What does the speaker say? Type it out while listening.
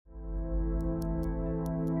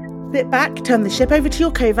Sit back, turn the ship over to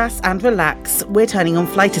your Kovas and relax. We're turning on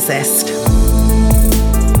Flight Assist.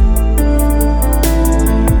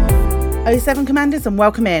 07 Commanders and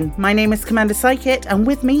welcome in. My name is Commander Psychit and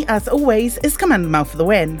with me, as always, is Commander Mal for the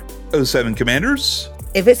win. 07 Commanders.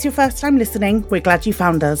 If it's your first time listening, we're glad you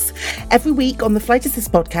found us. Every week on the Flight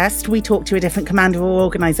Assist podcast, we talk to a different commander or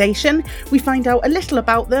organisation, we find out a little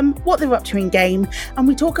about them, what they're up to in game, and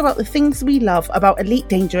we talk about the things we love about Elite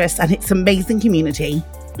Dangerous and its amazing community.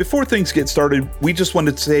 Before things get started, we just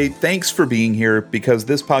wanted to say thanks for being here because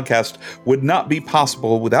this podcast would not be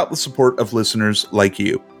possible without the support of listeners like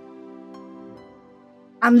you.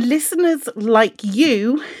 And listeners like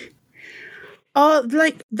you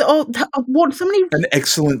want somebody. An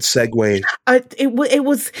excellent segue. It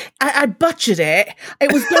was. I butchered it.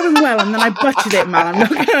 It was going well, and then I butchered it, man. I'm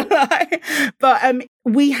not gonna lie. But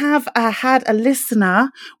we have had a listener.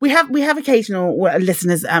 We have occasional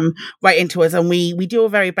listeners write into us, and we do our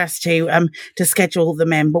very best to schedule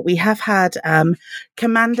them in. But we have had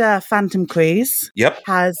Commander Phantom Cruise. Yep.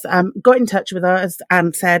 Has got in touch with us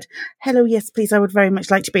and said, "Hello, yes, please. I would very much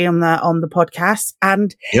like to be on the podcast."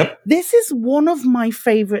 And yep. This is one of my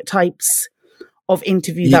favorite types of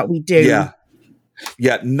interview that we do.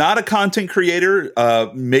 Yeah, not a content creator,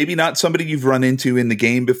 maybe not somebody you've run into in the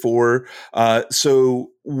game before.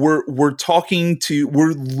 So we're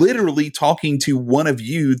literally talking to one of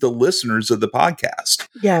you, the listeners of the podcast.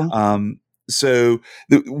 Yeah. So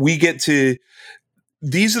we get to,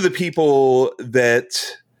 these are the people that,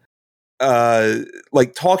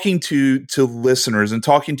 like talking to listeners and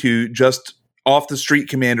talking to just off the street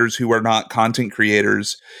commanders who are not content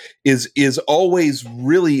creators is always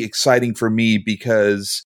really exciting for me,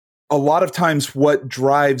 because a lot of times what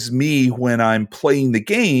drives me when I'm playing the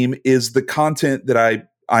game is the content that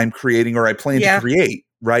I'm creating or I plan to create.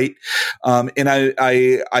 Right. And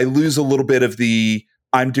I lose a little bit of the,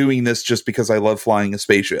 I'm doing this just because I love flying a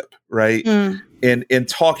spaceship. Right. And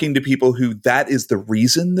talking to people who that is the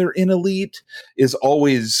reason they're in Elite is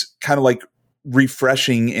always kind of like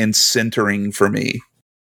refreshing and centering for me.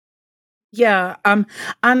 Yeah. And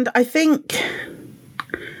I think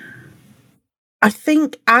as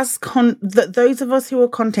those of us who are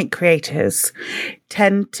content creators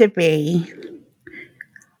tend to be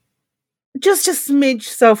just a smidge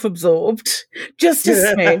self-absorbed, just a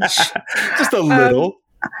smidge, just a little.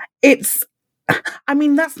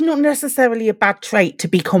 That's not necessarily a bad trait to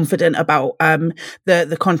be confident about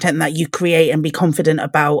the content that you create and be confident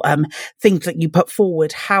about things that you put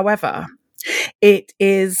forward. However, it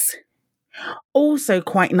is also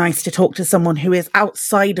quite nice to talk to someone who is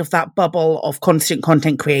outside of that bubble of constant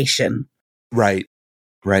content creation. Right.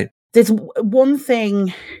 There's one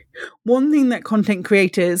thing that content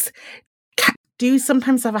creators do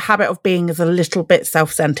sometimes have a habit of being is a little bit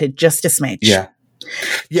self-centered, just a smidge. Yeah.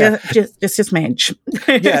 Just a smidge.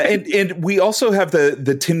 and we also have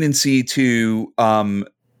the tendency to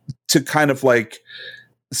kind of like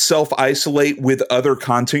self-isolate with other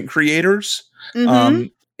content creators. Mm-hmm.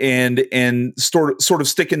 And sort of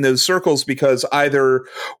stick in those circles because either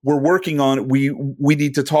we're working on, we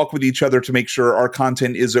need to talk with each other to make sure our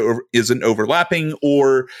content isn't overlapping,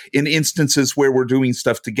 or in instances where we're doing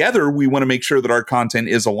stuff together, we want to make sure that our content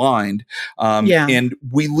is aligned. And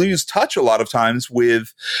we lose touch a lot of times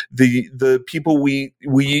with the people we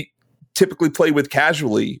typically play with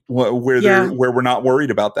casually, where we're not worried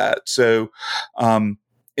about that. So,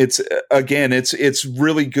 it's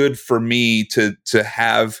really good for me to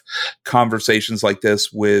have conversations like this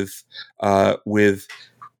with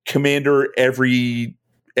Commander every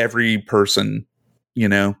person,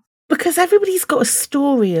 because everybody's got a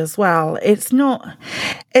story as well. It's not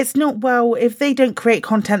well, if they don't create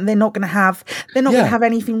content, they're not going to have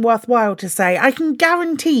anything worthwhile to say. I can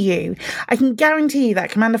guarantee you that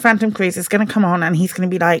Commander Phantom Cruise is going to come on and he's going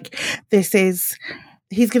to be like,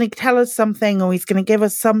 he's going to tell us something, or he's going to give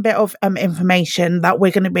us some bit of information that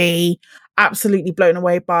we're going to be absolutely blown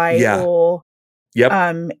away by. Yeah. Or,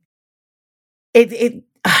 I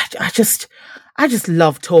just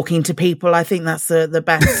love talking to people. I think that's the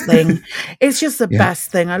best thing. It's just the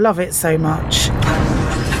best thing. I love it so much.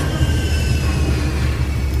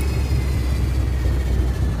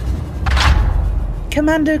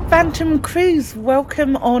 Commander Phantom Cruise,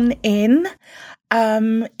 welcome on in.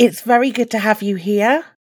 It's very good to have you here.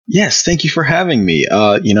 Yes, thank you for having me.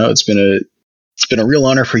 It's been a real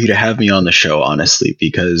honor for you to have me on the show, honestly,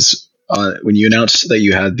 because when you announced that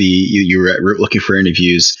you had you were looking for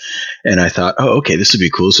interviews, And I thought, oh, okay, this would be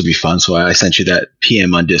cool. This would be fun. So I sent you that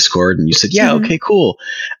PM on Discord and you said, yeah, okay, cool.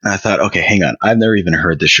 And I thought, okay, hang on. I've never even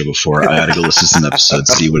heard this show before. I got to go listen to some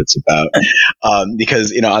episodes, see what it's about.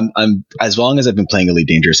 Because, I'm as long as I've been playing Elite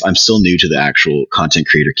Dangerous, I'm still new to the actual content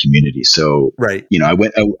creator community. So, right. I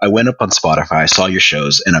went up on Spotify, I saw your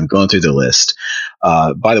shows, and I'm going through the list.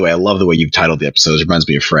 By the way, I love the way you've titled the episodes. It reminds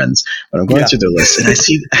me of Friends. But I'm going through the list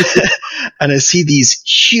and I see these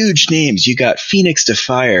huge names. You got Phoenix to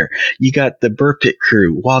Fire. You got the Burpit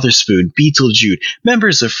crew, Wotherspoon, Beetlejude,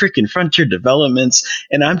 members of frickin' Frontier Developments.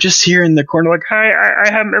 And I'm just here in the corner like, hi, I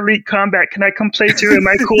have Elite Combat. Can I come play too? Am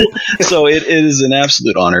I cool? So it is an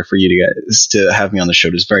absolute honor for you guys to have me on the show.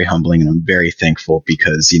 It's very humbling and I'm very thankful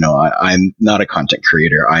because, I'm not a content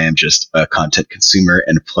creator. I am just a content consumer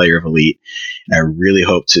and a player of Elite. And I really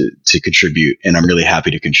hope to contribute. And I'm really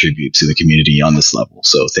happy to contribute to the community on this level.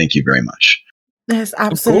 So thank you very much. Yes,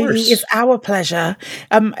 absolutely. It's our pleasure.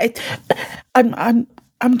 I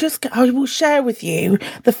will share with you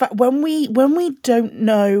the fact when we don't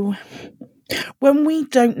know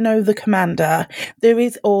the commander, there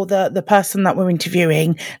is, or the person that we're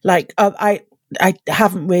interviewing, like,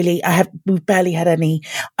 we've barely had any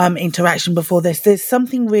interaction before this. There's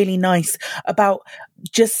something really nice about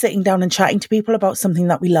just sitting down and chatting to people about something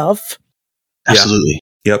that we love. Absolutely.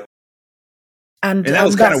 Yep. And that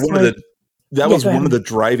was kind of one of the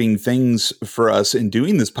driving things for us in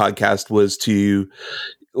doing this podcast was to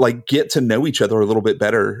get to know each other a little bit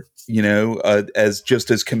better, as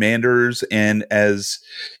commanders and as,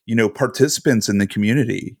 participants in the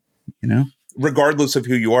community, regardless of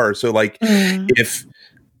who you are. So if,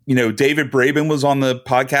 David Braben was on the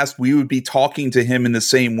podcast, we would be talking to him in the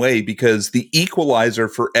same way because the equalizer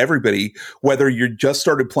for everybody, whether you're just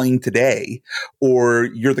started playing today or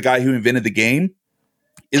you're the guy who invented the game,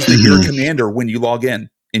 is that you're a commander when you log in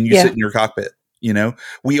and you sit in your cockpit.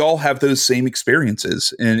 We all have those same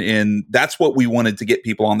experiences and that's what we wanted to get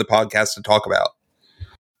people on the podcast to talk about.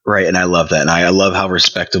 Right. And I love that. And I love how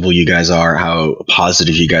respectable you guys are, how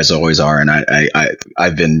positive you guys always are. And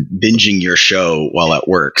I've been binging your show while at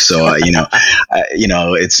work. So,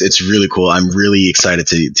 it's really cool. I'm really excited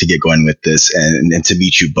to get going with this and to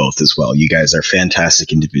meet you both as well. You guys are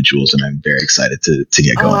fantastic individuals and I'm very excited to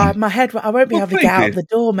get going. My head, I won't be able to get out the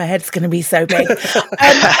door. My head's going to be so big.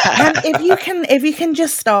 And if you can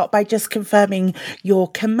just start by just confirming your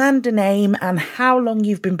commander name and how long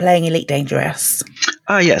you've been playing Elite Dangerous.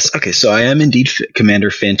 Yes. Okay. So I am indeed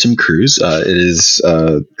Commander Phantom Cruz. It is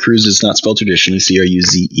Cruz is not spelled traditionally,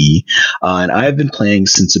 Cruze, and I have been playing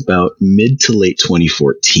since about mid to late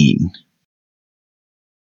 2014.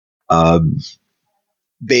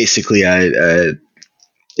 Basically,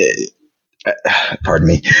 pardon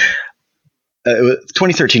me.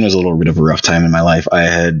 2013 was a little bit of a rough time in my life. I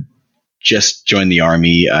had just joined the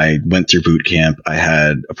army. I went through boot camp. I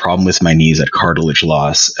had a problem with my knees, at cartilage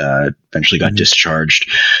loss. Eventually got discharged.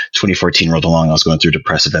 2014 rolled along. I was going through a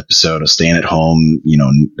depressive episode. I was staying at home,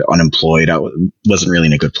 unemployed. I wasn't really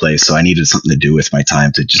in a good place. So I needed something to do with my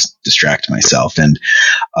time to just distract myself. And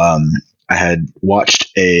I had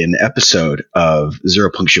watched an episode of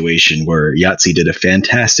Zero Punctuation where Yahtzee did a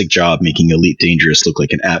fantastic job making Elite Dangerous look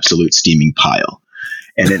like an absolute steaming pile.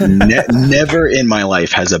 And it never in my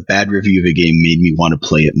life has a bad review of a game made me want to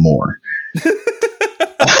play it more.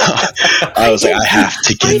 I was like, I have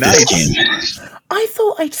to get this game. I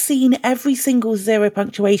thought I'd seen every single Zero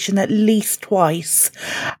Punctuation at least twice.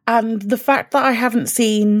 And the fact that I haven't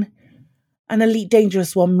seen an Elite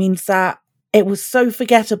Dangerous one means that it was so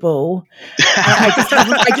forgettable. I just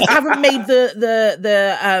haven't made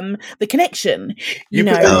the connection. You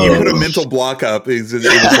put a mental block up. It was like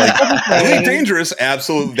Elite Dangerous.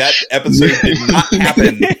 Absolutely, that episode did not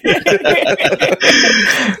happen.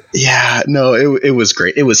 Yeah, no, it was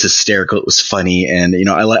great. It was hysterical. It was funny, and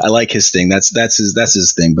I like his thing. That's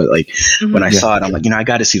his thing. But when I saw it, I'm like, I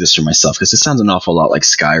got to see this for myself because it sounds an awful lot like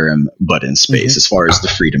Skyrim, but in space as far as the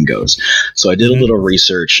freedom goes. So I did a little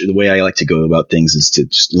research. The way I like to go about things is to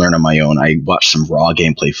just learn on my own. I watched some raw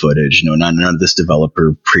gameplay footage, none of this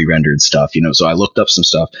developer pre-rendered stuff, so I looked up some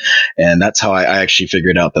stuff, and that's how I actually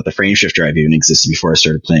figured out that the frame shift drive even existed before I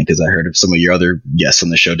started playing, because I heard of some of your other guests on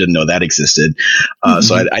the show didn't know that existed.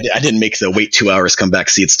 So I didn't make the wait 2 hours, come back,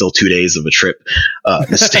 see it's still 2 days of a trip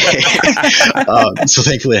mistake. So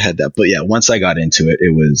thankfully I had that. But yeah, once I got into it,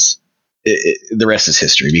 the rest is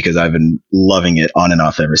history, because I've been loving it on and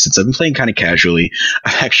off ever since. I've been playing kind of casually.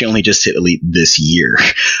 I've actually only just hit Elite this year,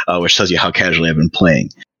 which tells you how casually I've been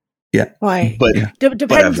playing. Yeah. Why? But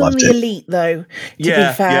depends on the Elite, though, to be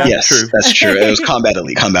fair. Yes, true. That's true. It was Combat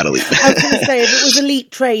Elite. I was going to say, if it was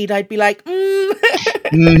Elite Trade, I'd be like,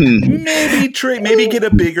 Maybe get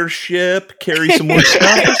a bigger ship, carry some more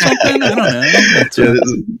stuff or something. I don't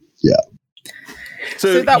know. Yeah.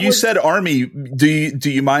 So you said Army. Do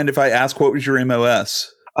you mind if I ask what was your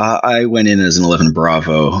MOS? I went in as an 11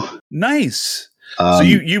 Bravo. Nice. So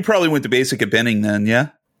you probably went to basic at Benning then, yeah?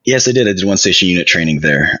 Yes, I did. I did 1 station unit training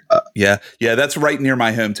there. Yeah, that's right near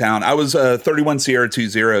my hometown. I was 31 Sierra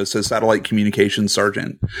 20, so satellite communications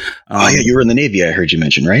sergeant. You were in the Navy, I heard you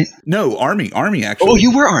mention, right? No, Army actually. Oh,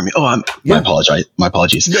 you were Army. Oh, my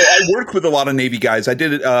apologies. No, I worked with a lot of Navy guys. I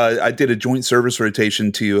did a joint service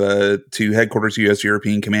rotation to headquarters U.S.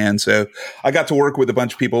 European Command, so I got to work with a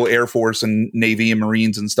bunch of people, Air Force and Navy and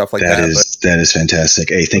Marines and stuff like that. That is fantastic.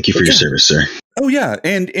 Hey, thank you for your service, sir. Oh yeah,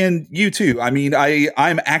 and you too. I mean,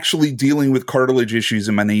 I'm actually dealing with cartilage issues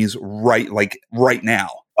in my knees right now.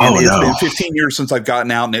 And it's been 15 years since I've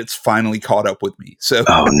gotten out, and it's finally caught up with me. So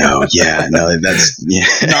that's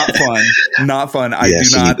not fun. I do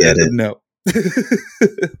not know.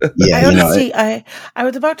 I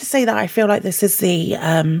was about to say that I feel like this is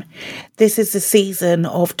the season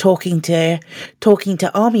of talking to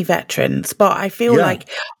Army veterans, but I feel like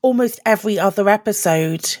almost every other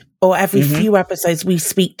episode or every few episodes we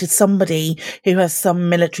speak to somebody who has some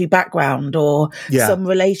military background or some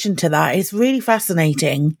relation to that. It's really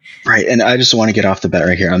fascinating. Right. And I just want to get off the bat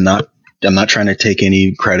right here. I'm not trying to take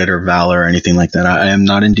any credit or valor or anything like that. I am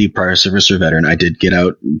not indeed prior service or veteran. I did get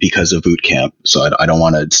out because of boot camp. So I don't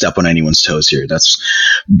want to step on anyone's toes here. That's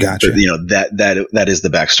gotcha. But, that is the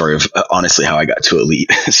backstory of honestly how I got to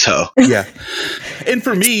elite. So yeah. And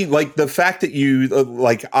for me, like the fact that you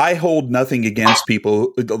I hold nothing against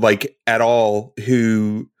people like at all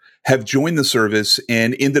who have joined the service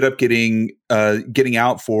and ended up getting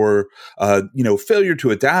out for failure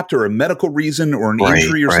to adapt or a medical reason or an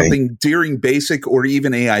injury or something during basic or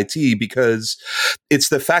even AIT, because it's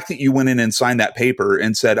the fact that you went in and signed that paper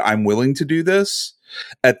and said, I'm willing to do this.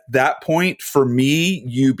 At that point, for me,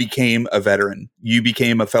 you became a veteran. You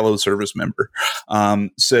became a fellow service member.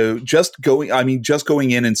 So just going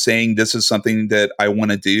in and saying this is something that I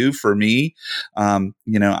want to do for me, that's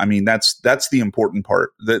the important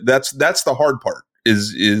part. That's the hard part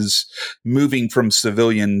is moving from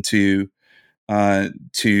civilian to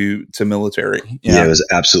military. Yeah, it was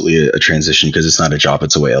absolutely a transition because it's not a job,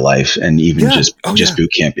 it's a way of life. And even just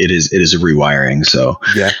boot camp, it is a rewiring. So,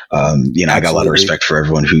 I got a lot of respect for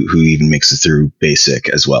everyone who even makes it through basic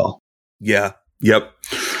as well. Yeah. Yep.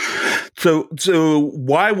 So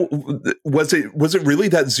why was it really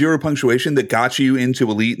that zero punctuation that got you into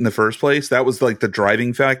elite in the first place? That was like the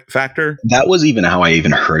driving factor. That was even how I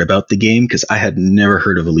even heard about the game, because I had never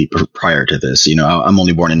heard of elite prior to this. I'm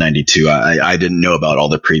only born in 92. I didn't know about all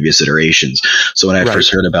the previous iterations. So when I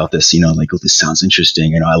first heard about this, this sounds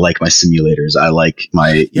interesting. I like my simulators. I like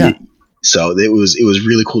my So it was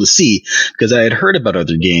really cool to see, because I had heard about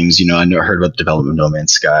other games. I heard about the development of No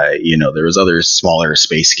Man's Sky. There was other smaller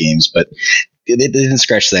space games, but they didn't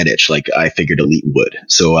scratch that itch like I figured Elite would.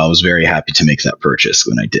 So I was very happy to make that purchase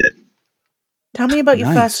when I did. Tell me about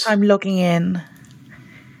your first time logging in.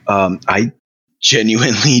 I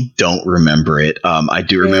genuinely don't remember it. I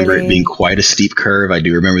do remember it being quite a steep curve. I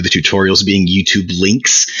do remember the tutorials being YouTube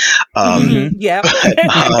links.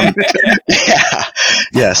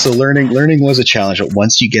 So learning was a challenge. But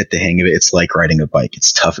once you get the hang of it, it's like riding a bike.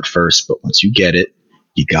 It's tough at first, but once you get it,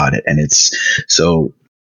 you got it. And it's so.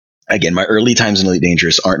 Again, my early times in Elite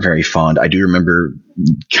Dangerous aren't very fond. I do remember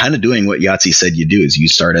kind of doing what Yahtzee said you do, is you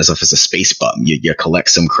start as a space bum. You collect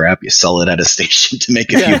some crap, you sell it at a station to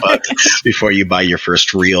make a few bucks before you buy your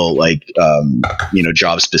first real,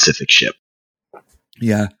 job specific ship.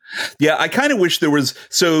 Yeah. Yeah. I kind of wish there was.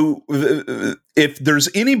 So if there's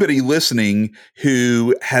anybody listening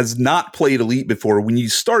who has not played Elite before, when you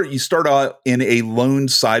start out in a lone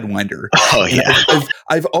Sidewinder. Oh, yeah.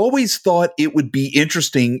 I've always thought it would be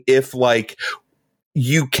interesting if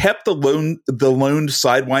you kept the lone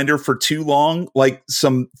Sidewinder for too long, like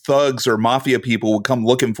some thugs or mafia people would come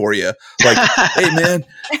looking for you. Like, hey man,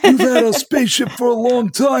 you've had a spaceship for a long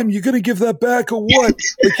time. You gonna give that back or what?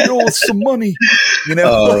 Like, you owe us some money,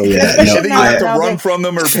 Oh, yeah. And then you have to run from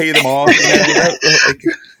them or pay them off.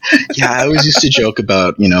 Yeah, I always used to joke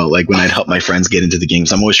about, when I'd help my friends get into the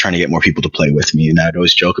games, I'm always trying to get more people to play with me. And I'd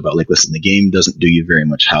always joke about, listen, the game doesn't do you very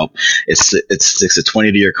much help. It sticks a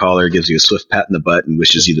 20 to your collar, gives you a swift pat in the butt, and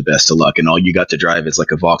wishes you the best of luck. And all you got to drive is like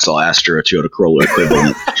a Vauxhall Astra or Toyota Corolla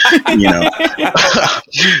equivalent,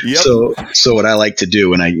 Yep. So what I like to do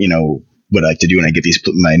when I get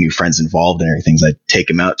my new friends involved in everything is I take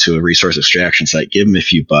them out to a resource extraction site, give them a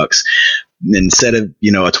few bucks, instead of,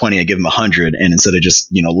 a 20, I give them 100. And instead of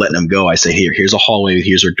just, letting them go, I say, here's a hallway.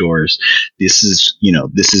 Here's our doors. This is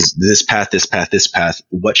this path.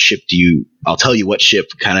 What ship I'll tell you what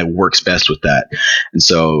ship kind of works best with that. And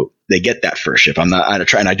so they get that first ship.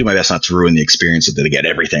 I do my best not to ruin the experience so that they get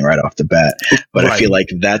everything right off the bat. But right. I feel like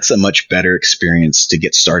that's a much better experience to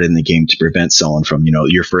get started in the game to prevent someone from,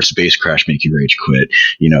 your first base crash make you rage quit.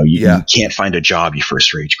 You can't find a job, you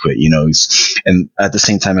first rage quit, and at the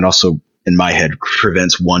same time, it also, in my head,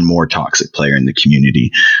 prevents one more toxic player in the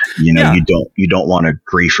community. You don't want a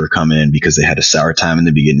griefer come in because they had a sour time in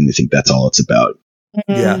the beginning. They think that's all it's about.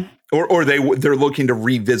 Yeah. Or they're looking to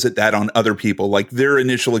revisit that on other people. Like their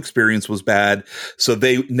initial experience was bad, so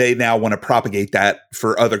they now want to propagate that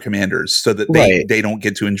for other commanders so that they don't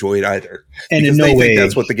get to enjoy it either. And in no way, think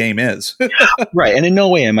that's what the game is. Right. And in no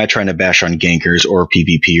way am I trying to bash on gankers or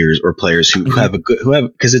PvPers or players who have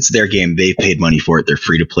because it's their game. They paid money for it. They're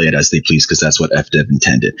free to play it as they please because that's what FDev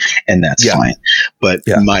intended, and that's fine. But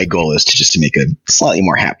my goal is to make a slightly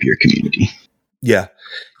more happier community. Yeah.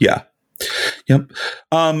 Yeah. Yep.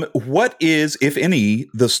 What is, if any,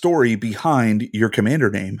 the story behind your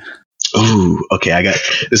commander name? Oh, okay.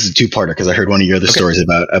 This is a two-parter because I heard one of your other stories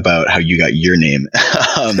about how you got your name.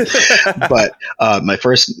 But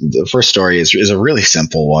the first story is a really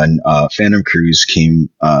simple one. Phantom Cruise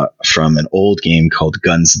came from an old game called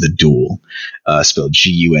Guns the Duel, spelled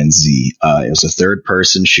Gunz. It was a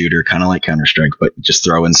third-person shooter, kind of like Counter-Strike, but just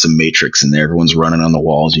throw in some Matrix in there. Everyone's running on the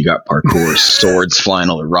walls. You got parkour, swords flying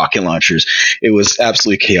over, rocket launchers. It was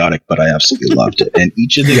absolutely chaotic, but I absolutely loved it. And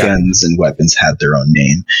each of the guns and weapons had their own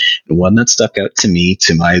name. The one that stuck out to me,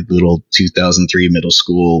 to my little 2003 middle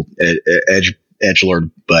school edgelord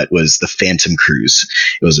butt, was the Phantom Cruise.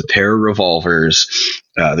 It was a pair of revolvers.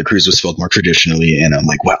 The Cruise was spelled more traditionally, and I'm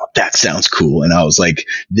like, wow, that sounds cool. And I was like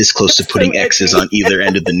this close to putting X's on either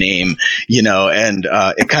end of the name, and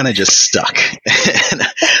it kind of just stuck. And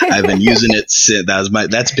I've been using it since.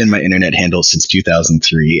 That's been my internet handle since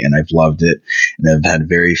 2003, and I've loved it. And I've had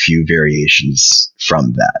very few variations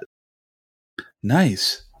from that.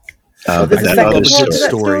 Nice. But that other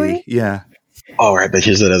story. Yeah. All right, but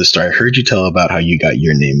here's that other story. I heard you tell about how you got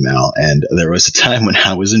your name, Mal, and there was a time when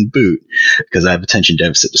I was in boot because I have attention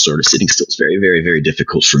deficit disorder. Sitting still is very, very, very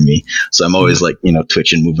difficult for me. So I'm always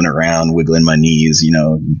twitching, moving around, wiggling my knees,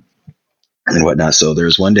 and whatnot. So there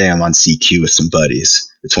was one day I'm on CQ with some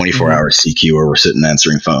buddies, the 24-hour CQ where we're sitting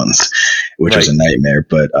answering phones, which was a nightmare.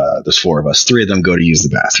 But there's four of us. Three of them go to use the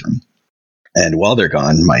bathroom. And while they're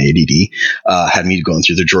gone, my ADD had me going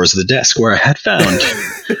through the drawers of the desk where I had found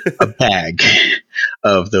a bag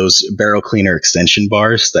of those barrel cleaner extension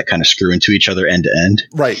bars that kind of screw into each other end to end.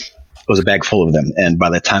 Right. It was a bag full of them. And by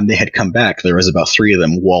the time they had come back, there was about three of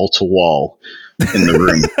them wall to wall in the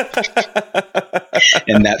room.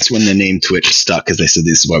 And that's when the name Twitch stuck, because they said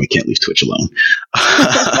this is why we can't leave Twitch alone.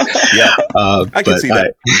 I can see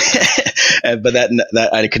that. But that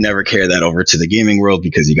I could never carry that over to the gaming world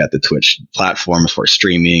because you got the Twitch platform for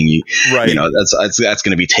streaming. That's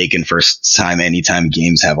going to be taken first time anytime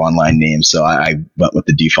games have online names. So I went with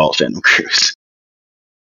the default Phantom Cruise.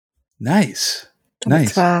 Nice.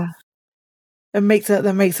 That makes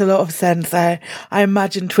a lot of sense. I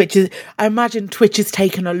imagine Twitch is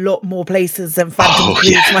taken a lot more places than Phantom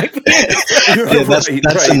Cruise might be.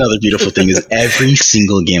 That's another beautiful thing is every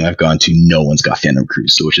single game I've gone to, no one's got Phantom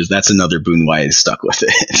Cruise, so that's another boon why I stuck with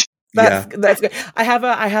it. That's good. I have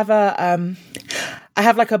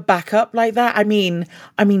like a backup like that. I mean,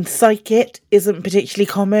 Psychit isn't particularly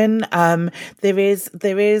common. There is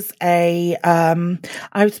a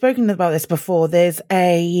I've spoken about this before. There's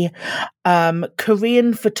a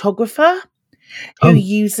Korean photographer who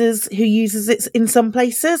uses it in some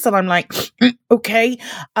places, and I'm like, okay.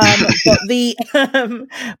 But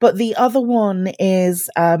the other one is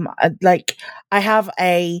like I have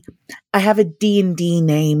a D&D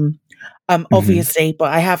name. Obviously,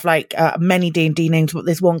 but I have many D&D names, but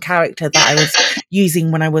there's one character that I was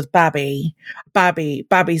using when I was Babby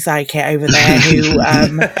Psychic over there,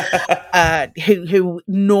 who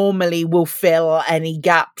normally will fill any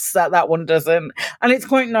gaps that one doesn't. And it's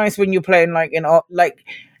quite nice when you're playing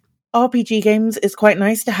RPG games. It's quite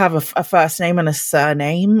nice to have a first name and a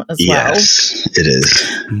surname as well. Yes, it is.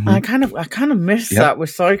 Mm-hmm. I kind of miss that with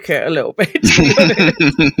Psychic a little bit.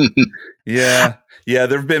 Yeah,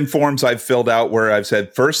 there have been forms I've filled out where I've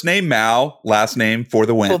said first name Mal, last name for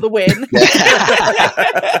the win. For the win.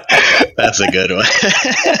 That's a good one.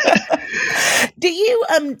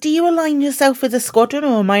 Do you align yourself with a squadron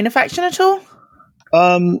or a minor faction at all?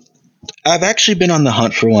 I've actually been on the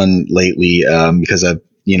hunt for one lately because I've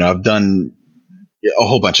done a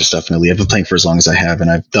whole bunch of stuff in Elite. I've been playing for as long as I have,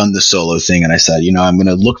 and I've done the solo thing, and I said, I'm going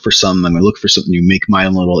to look for something. I'm going to look for something new, make my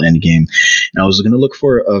own little end game. And I was going to look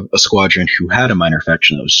for a squadron who had a minor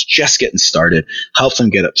faction that was just getting started, help them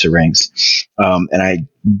get up to ranks. And I've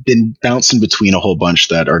been bouncing between a whole bunch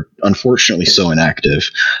that are unfortunately so inactive.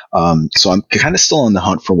 So I'm kind of still on the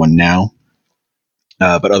hunt for one now.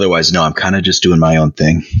 But otherwise, no, I'm kind of just doing my own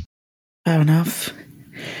thing. Fair enough.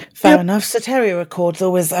 Fair enough. Soteria Accords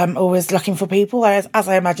always looking for people, as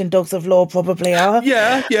I imagine Dogs of Law probably are.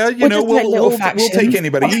 Yeah. We'll take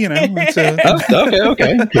anybody. Okay,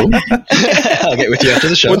 cool. I'll get with you after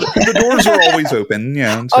the show. Well, the doors are always open.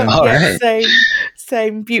 Yeah. So. Right.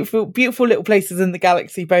 Same beautiful little places in the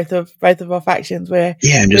galaxy. Both of our factions. I'm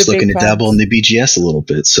just looking to dabble in the BGS a little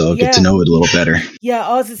bit, so I'll get to know it a little better. Yeah,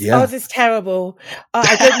 ours is terrible.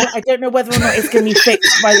 I don't know whether or not it's going to be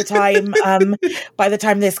fixed by the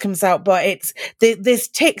time this comes out, but there's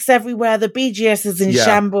ticks everywhere. The BGS is in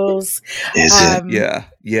shambles. Is it?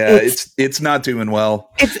 Yeah. It's not doing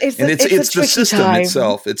well. It's the system time.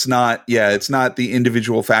 Itself. It's not the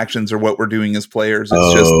individual factions or what we're doing as players.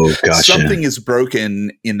 It's just something is broken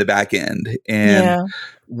in the back end, and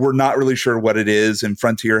we're not really sure what it is. And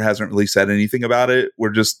Frontier hasn't really said anything about it.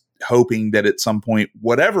 We're just hoping that at some point,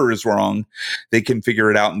 whatever is wrong, they can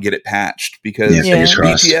figure it out and get it patched, because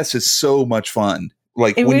BGS is so much fun.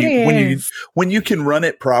 Like when you can run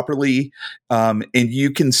it properly, and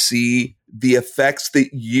you can see the effects that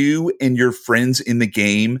you and your friends in the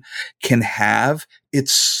game can have,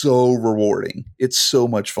 it's so rewarding. It's so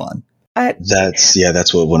much fun.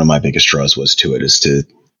 That's what one of my biggest draws was to it, is to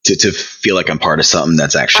feel like I'm part of something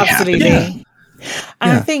that's actually happening.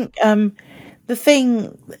 And I think the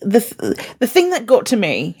thing that got to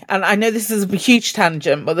me, and I know this is a huge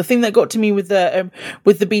tangent, but the thing that got to me with the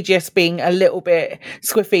BGS being a little bit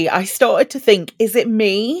squiffy, I started to think, is it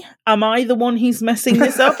me? Am I the one who's messing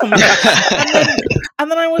this up? And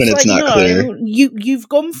then I was like, no, clear. You've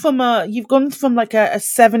gone from like a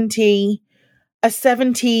 70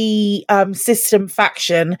 system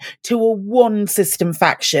faction to a 1 system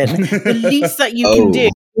faction. The least that you can do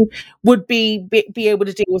would be able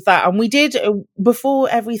to deal with that. And we did, before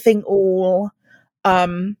everything all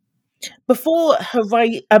before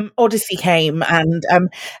Odyssey came and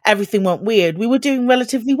everything went weird, we were doing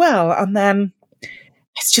relatively well, and then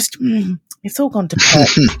it's just it's all gone to pot.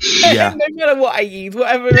 No matter what I use,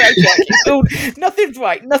 whatever I check, nothing's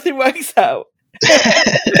right, nothing works out.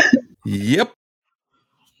 Yep.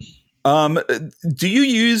 Do you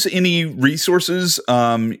use any resources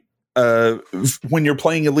when you're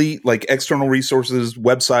playing Elite, like external resources,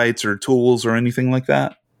 websites or tools or anything like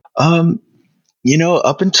that?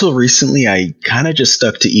 Up until recently, I kind of just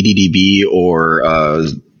stuck to EDDB or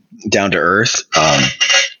Down to Earth.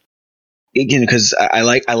 Again, because I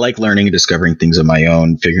like learning and discovering things on my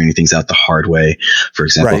own, figuring things out the hard way. For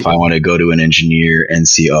example, if I want to go to an engineer and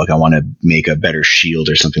see, I want to make a better shield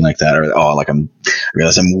or something like that, or I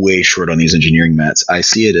realize I'm way short on these engineering mats. I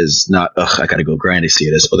see it as not, I got to go grind. I see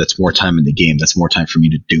it as, that's more time in the game. That's more time for me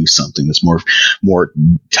to do something. That's more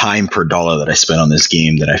time per dollar that I spend on this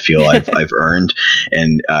game that I feel I've earned,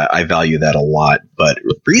 and I value that a lot. But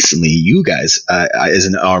recently, you guys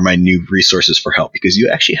are my new resources for help, because you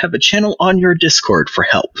actually have a channel on your Discord for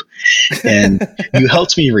help. And you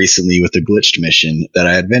helped me recently with a glitched mission that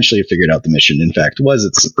I eventually figured out the mission, in fact,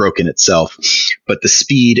 it's broken itself. But the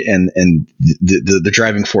speed and the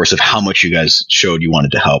driving force of how much you guys showed you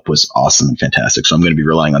wanted to help was awesome and fantastic. So I'm going to be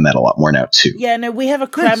relying on that a lot more now too. Yeah, no, we have a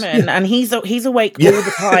Kremen, and he's awake all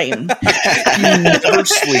the time. He never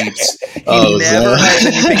sleeps. He never has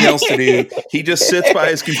anything else to do. He just sits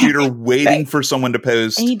by his computer waiting for someone to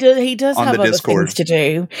post. He does have other Discord. things to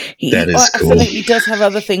do. That is cool. Absolutely does have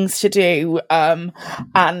other things to do.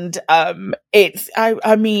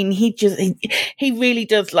 He really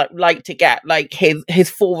does like to get like his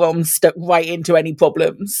forearms stuck right into any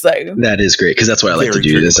problems. So that is great, because that's what I like to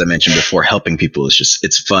do. True. As I mentioned before, helping people is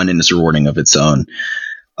it's fun and it's rewarding of its own.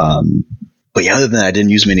 But yeah, other than that, I didn't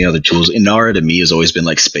use many other tools. Inara to me has always been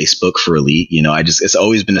like Facebook for Elite. It's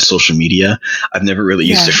always been a social media. I've never really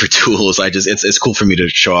used it for tools. It's cool for me to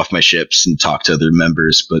show off my ships and talk to other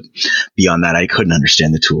members. But beyond that, I couldn't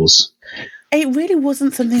understand the tools. It really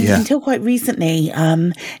wasn't something until quite recently.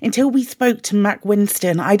 Until we spoke to Mac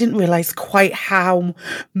Winston, I didn't realize quite how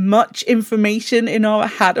much information Inara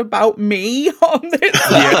had about me on this.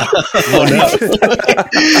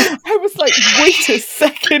 I was like, wait a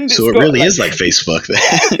second. So it really is like Facebook then.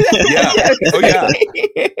 Yeah. Oh yeah.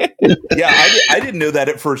 Yeah. I didn't know that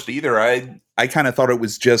at first either. I kind of thought it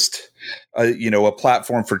was just a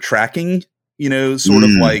platform for tracking. Sort of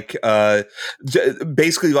like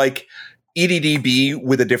basically like. EDDB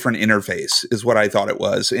with a different interface is what I thought it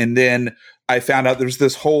was. And then I found out there's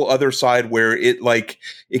this whole other side where it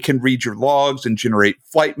can read your logs and generate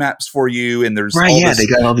flight maps for you. And there's they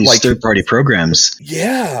got all these third-party programs.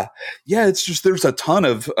 Yeah. It's just, there's a ton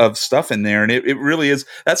of stuff in there. And it really is.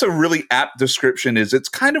 That's a really apt description. It's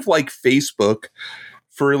kind of like Facebook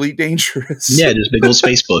for Elite Dangerous. Yeah, just big old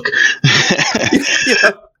Facebook.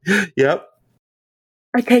 Yep.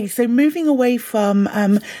 Okay, so moving away from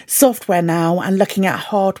software now and looking at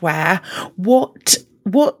hardware, what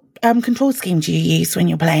control scheme do you use when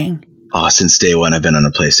you're playing? Oh, since day one, I've been on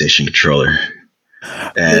a PlayStation controller.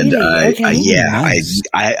 And really?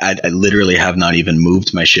 I literally have not even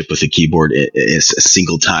moved my ship with a keyboard a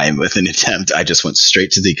single time with an attempt. I just went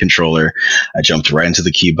straight to the controller. I jumped right into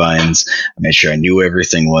the keybinds. I made sure I knew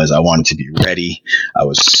everything was. I wanted to be ready.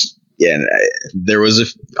 There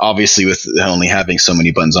was obviously with only having so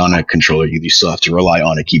many buttons on a controller, you still have to rely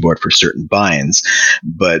on a keyboard for certain binds.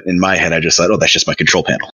 But in my head, I just thought, oh, that's just my control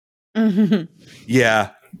panel. Mm-hmm.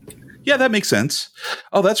 Yeah, that makes sense.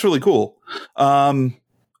 Oh, that's really cool. I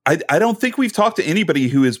don't think we've talked to anybody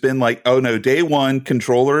who has been like, oh no, day one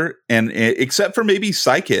controller, and except for maybe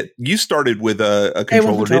Psykit. You started with a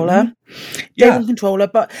controller, didn't you? Day one controller,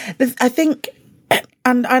 but I think.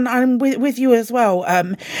 And I'm with you as well.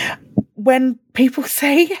 When people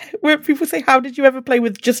say, how did you ever play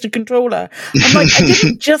with just a controller? I'm like, I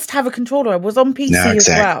didn't just have a controller. I was on PC as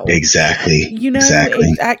well. Exactly.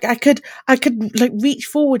 Exactly. I could like reach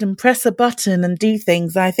forward and press a button and do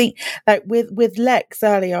things. And I think like with Lex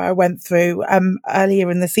earlier, I went through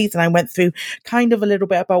earlier in the season, I went through kind of a little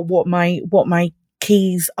bit about what my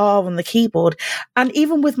keys are on the keyboard, and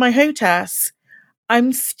even with my HOTAS.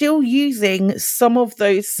 I'm still using some of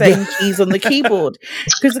those same keys on the keyboard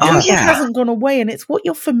because the keyboard hasn't gone away, and it's what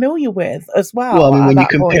you're familiar with as well. Well, I mean, when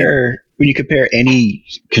you compare any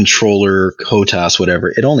controller, HOTAS,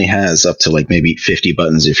 whatever, it only has up to like maybe 50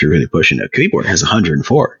 buttons if you're really pushing it. A keyboard has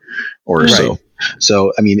 104 or so.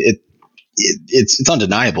 So, I mean, it's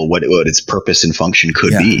undeniable what its purpose and function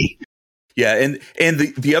could be. Yeah, and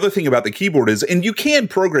the other thing about the keyboard is, and you can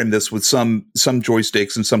program this with some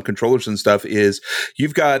joysticks and some controllers and stuff, is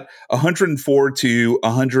you've got 104 to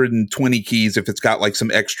 120 keys if it's got like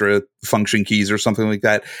some extra function keys or something like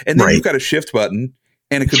that. And then you've got a shift button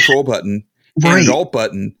and a control button and an alt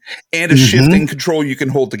button and a shift and control you can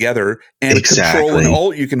hold together and a control and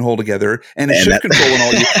alt you can hold together and a shift control and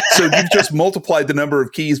alt. So you've just multiplied the number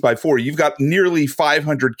of keys by 4. You've got nearly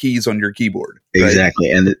 500 keys on your keyboard.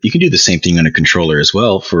 Exactly. And you can do the same thing on a controller as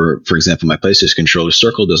well. For example, my PlayStation controller,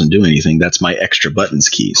 circle doesn't do anything. That's my extra buttons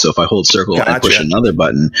key. So if I hold circle and push another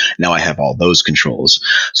button, now I have all those controls.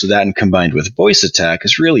 So that, and combined with voice attack,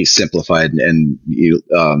 is really simplified and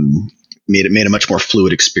made a much more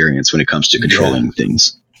fluid experience when it comes to controlling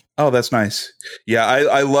things. Oh, that's nice. Yeah,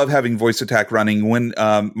 I love having voice attack running. When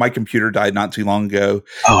my computer died not too long ago,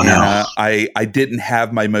 I didn't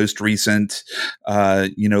have my most recent,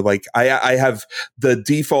 I have the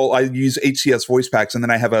default, I use HCS voice packs, and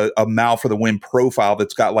then I have a Mal for the Win profile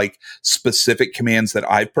that's got like specific commands that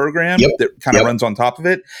I've programmed that kind of runs on top of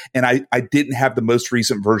it. And I didn't have the most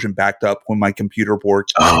recent version backed up when my computer borked.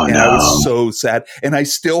 I was so sad. And I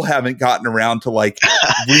still haven't gotten around to like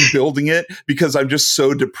rebuilding it because I'm just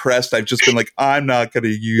so depressed. I've just been like, I'm not going to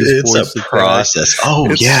use voice attack. Process.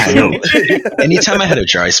 Anytime I had a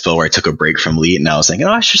dry spell where I took a break from Elite and I was thinking,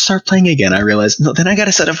 I should start playing again, I realized, no, then I got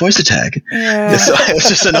to set up voice attack. Yeah. So it was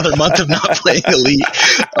just another month of not playing Elite.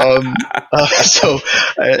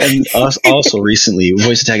 Also recently,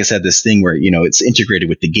 voice attack has had this thing where, it's integrated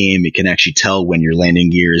with the game. It can actually tell when your landing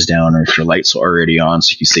gear is down or if your lights are already on.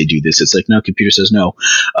 So if you say do this, it's like, no, computer says no.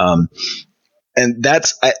 And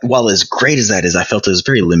that's, while as great as that is, I felt it was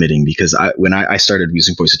very limiting because when I started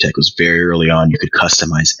using voice attack, it was very early on. You could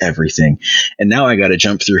customize everything. And now I got to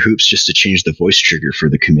jump through hoops just to change the voice trigger for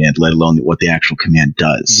the command, let alone what the actual command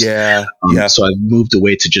does. Yeah. So I've moved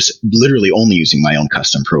away to just literally only using my own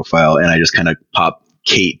custom profile. And I just kind of pop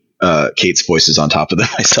Kate's voices on top of them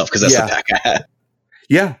myself because that's the pack I had.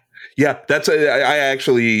 Yeah. Yeah. I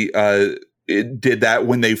actually, it did that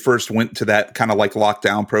when they first went to that kind of like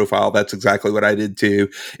lockdown profile. That's exactly what I did too.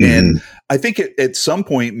 And I think at some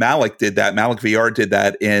point Malik did that. Malik VR did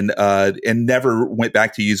that and never went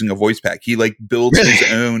back to using a voice pack. He like builds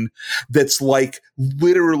his own that's like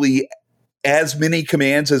literally as many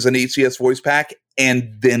commands as an HCS voice pack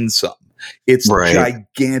and then some. It's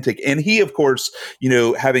gigantic. And he, of course,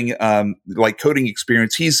 having like coding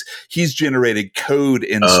experience, he's generated code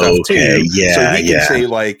and stuff too. Yeah, so he can say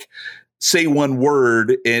like, say one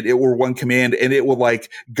word or one command, and it will like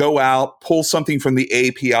go out, pull something from the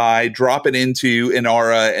API, drop it into an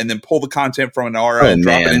Aura, and then pull the content from an Aura and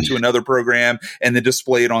drop it into another program, and then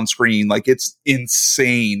display it on screen. Like, it's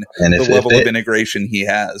insane, and the level of integration he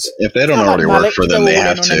has. If they don't already work for them, they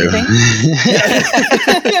have to.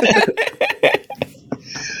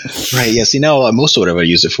 Right. Yeah. See, now most of whatever I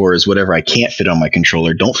use it for is whatever I can't fit on my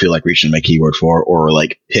controller, don't feel like reaching my keyboard for, or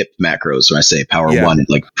like pip macros. When I say power one, it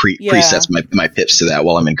like presets my pips to that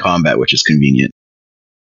while I'm in combat, which is convenient.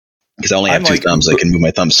 Because I only have two thumbs, I can move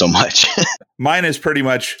my thumbs so much. Mine is pretty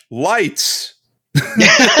much lights. And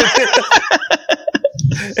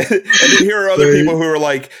then here are other people who are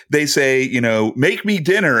like, they say, you know, make me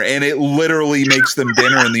dinner, and it literally makes them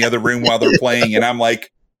dinner in the other room while they're playing, and I'm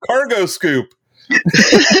like, cargo scoop.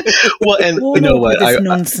 Well, and you know what?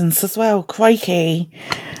 Nonsense as well. Crikey.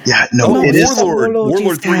 Yeah, no, it is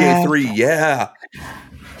Warlord 383. Yeah.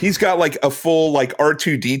 He's got like a full like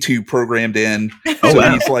R2D2 programmed in. So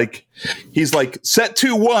wow. he's like set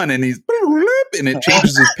 2-1, and and it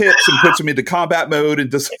changes his pips and puts him into combat mode, and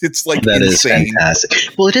just it's like that insane. Is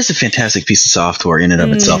fantastic. Well, it is a fantastic piece of software in and of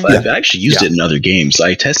itself. I've actually used it in other games.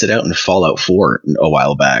 I tested out in Fallout 4 a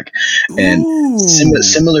while back, and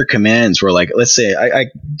similar commands were like, let's say I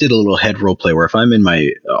did a little head role play where if I'm in my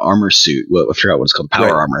armor suit, I forgot what it's called,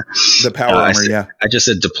 power armor. The power armor, I just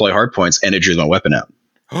said deploy hardpoints, and it drew my weapon out.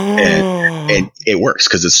 And it works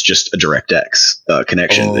because it's just a DirectX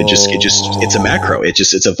connection. It's a macro.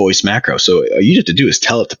 It's a voice macro. So all you have to do is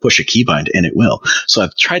tell it to push a keybind, and it will. So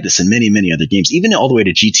I've tried this in many, many other games, even all the way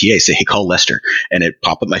to GTA. Say, hey, call Lester, and it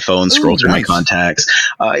pop up my phone, scroll through my contacts.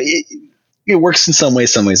 It works in some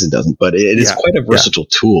ways it doesn't, but it is quite a versatile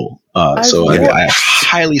tool. So I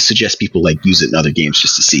highly suggest people like use it in other games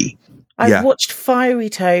just to see. I've watched Fiery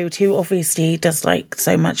Toad, who obviously does like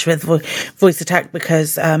so much with voice attack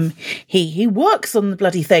because he works on the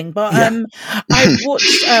bloody thing. But I've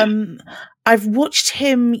watched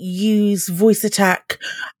him use voice attack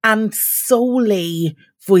and solely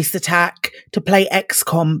voice attack to play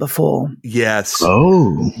XCOM before. Yes.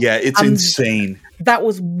 Oh. Yeah, it's insane. That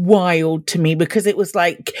was wild to me because it was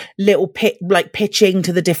like little pitching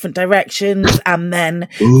to the different directions and then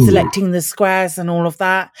selecting the squares and all of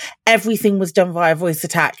that. Everything was done via voice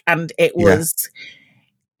attack, and it was.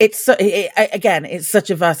 It's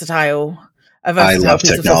such a versatile. I love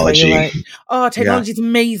technology. Right? Oh, technology is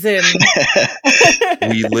amazing.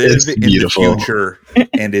 We live in the future,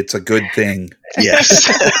 and it's a good thing. Yes.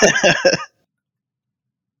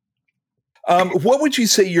 What would you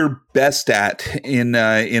say you're best at in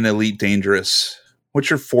Elite Dangerous? What's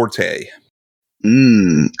your forte?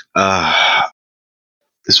 This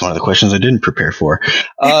is one of the questions I didn't prepare for.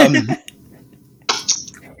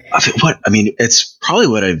 It's probably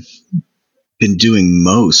what I've been doing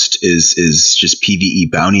most is just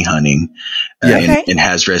PvE bounty hunting in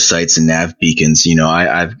Haz-Res sites and nav beacons. You know,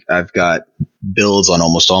 I've got builds on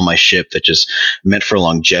almost all my ship that just meant for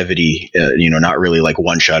longevity, not really like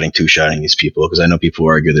one-shotting, two-shotting these people, because I know people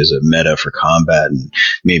argue there's a meta for combat and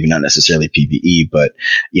maybe not necessarily PvE, but,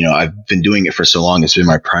 I've been doing it for so long. It's been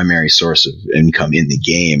my primary source of income in the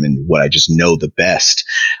game and what I just know the best.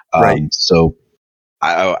 So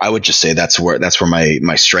I would just say that's where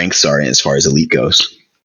my strengths are as far as Elite goes.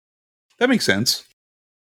 That makes sense.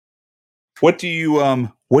 What do you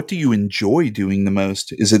enjoy doing the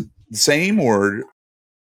most? Is it the same or?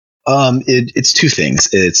 It's two things.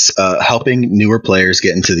 It's helping newer players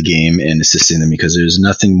get into the game and assisting them, because there's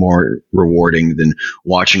nothing more rewarding than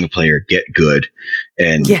watching a player get good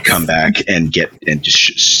and come back and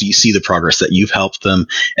just see the progress that you've helped them,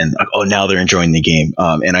 and now they're enjoying the game.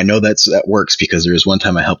 And I know that works because there was one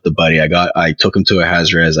time I helped a buddy. I took him to a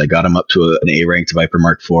Haz-Res. I got him up to an A-ranked Viper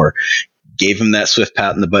Mark IV. Gave him that swift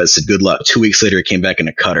pat in the butt, said good luck. 2 weeks later, he came back in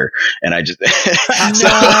a cutter, and I just so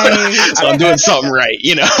I'm doing something right,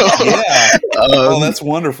 Yeah. That's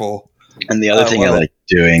wonderful. And the other thing I like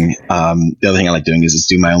doing, is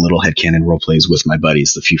do my own little headcanon role plays with my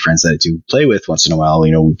buddies, the few friends that I do play with once in a while.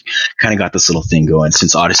 We've kind of got this little thing going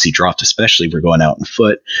since Odyssey dropped, especially. We're going out on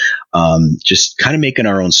foot, just kind of making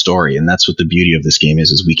our own story. And that's what the beauty of this game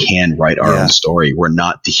is we can write our own story. We're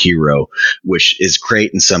not the hero, which is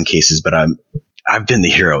great in some cases, but I've been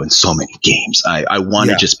the hero in so many games. I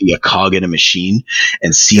want to just be a cog in a machine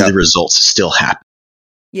and see the results still happen.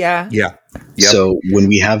 Yeah. Yep. So when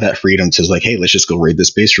we have that freedom to like, hey, let's just go raid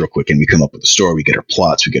this base real quick, and we come up with a story, we get our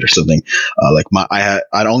plots, we get our something. I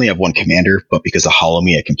only have one commander, but because of Hollow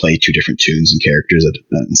Me, I can play two different tunes and characters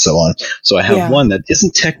and so on. So I have one that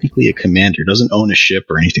isn't technically a commander, doesn't own a ship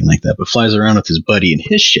or anything like that, but flies around with his buddy in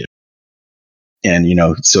his ship. And,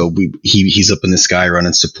 so he's up in the sky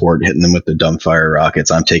running support, hitting them with the dumbfire rockets.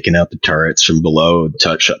 I'm taking out the turrets from below,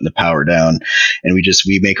 shutting the power down. And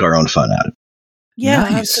we make our own fun out of it. Yeah,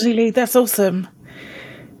 absolutely. That's awesome.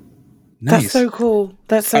 Nice. That's so cool.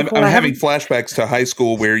 I'm having flashbacks to high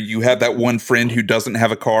school where you have that one friend who doesn't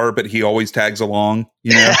have a car, but he always tags along,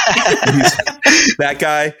 He's that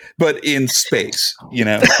guy, but in space,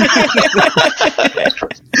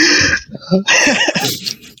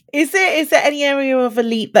 Is there any area of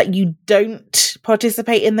Elite that you don't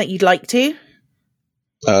participate in that you'd like to?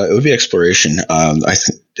 It would be exploration.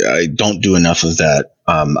 I don't do enough of that.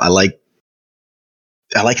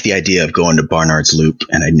 I like the idea of going to Barnard's Loop,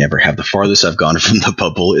 and I never have. The farthest I've gone from the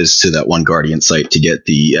bubble is to that one Guardian site to get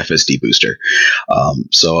the FSD booster.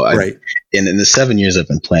 In the 7 years I've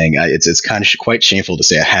been playing, it's kind of quite shameful to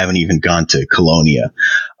say I haven't even gone to Colonia,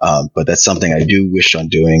 but that's something I do wish on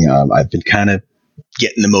doing. I've been kind of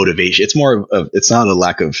getting the motivation. It's more of it's not a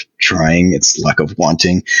lack of trying; it's lack of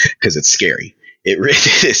wanting, because it's scary.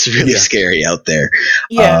 It's really scary out there.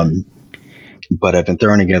 Yeah. But I've been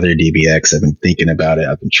throwing together a DBX. I've been thinking about it.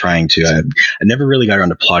 I've been trying to. I never really got around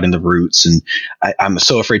to plotting the routes, and I'm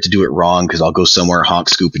so afraid to do it wrong because I'll go somewhere, honk,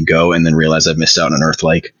 scoop, and go, and then realize I've missed out on an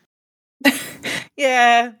Earth-like.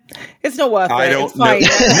 Yeah, it's not worth it. I don't know.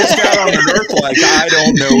 Missed out on an Earth-like. I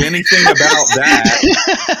don't know anything about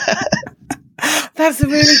that. That's a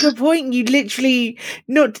really good point. You literally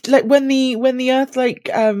not like when the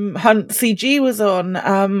Earth-like hunt CG was on.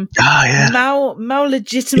 Mal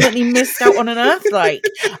legitimately missed out on an Earth-like,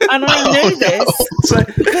 and I know this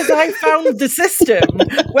because I found the system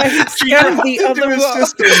where he scanned the other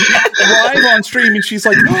system live on stream, and she's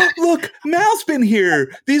like, oh, "Look, Mal's been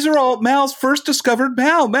here. These are all Mal's first discovered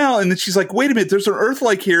Mal." And then she's like, "Wait a minute, there's an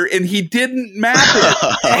Earth-like here, and he didn't map it."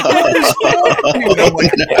 I'm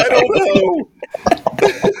like, I don't know.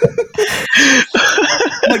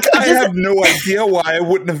 Like, I have no idea why I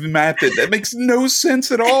wouldn't have mapped it. That makes no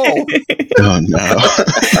sense at all. Oh no!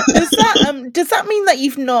 Does that mean that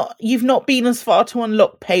you've not been as far to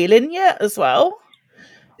unlock Palin yet as well?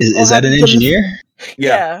 Is that an engineer?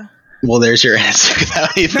 Yeah. Well, there's your answer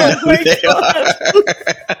without even knowing who they are.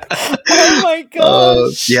 Oh my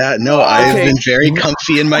god! I've been very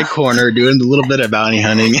comfy in my corner doing a little bit of bounty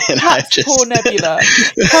hunting, and Poor Nebula.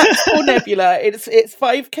 Poor Nebula. It's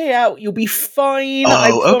 5k out. You'll be fine. Oh, I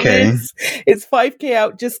promise. Okay. It's 5k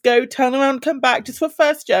out. Just go, turn around, come back, just for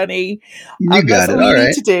first journey. You got it. All right.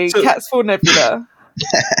 Need to do. Cats for Nebula.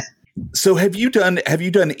 So have you done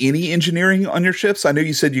any engineering on your ships? I know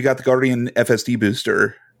you said you got the Guardian FSD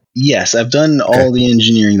booster. Yes, I've done all the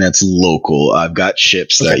engineering that's local. I've got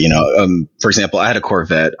ships that, for example, I had a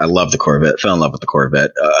Corvette. I love the Corvette, fell in love with the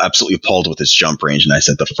Corvette, absolutely appalled with its jump range. And I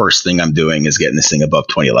said, the first thing I'm doing is getting this thing above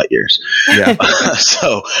 20 light years. Yeah.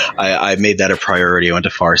 So I made that a priority. I went to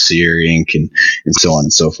Farseer Inc. and so on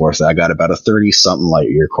and so forth. I got about a 30-something light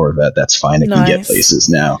year Corvette. That's fine. It can get places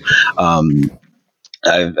now.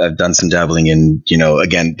 I've done some dabbling in,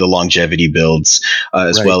 again, the longevity builds,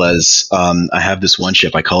 as well as I have this one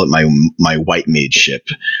ship. I call it my white mage ship,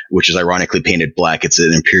 which is ironically painted black. It's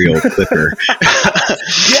an Imperial Clipper.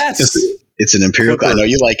 Yes, it's an Imperial. Clipper. I know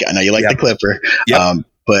you like the Clipper. Yep.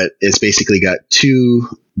 But it's basically got two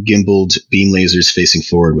gimbaled beam lasers facing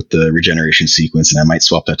forward with the regeneration sequence, and I might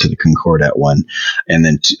swap that to the Concordat one. And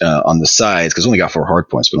then on the sides, because we only got 4 hard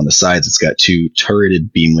points, but on the sides it's got 2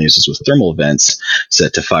 turreted beam lasers with thermal vents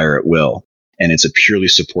set to fire at will. And it's a purely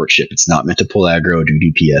support ship. It's not meant to pull aggro or do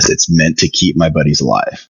DPS. It's meant to keep my buddies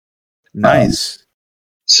alive. Nice.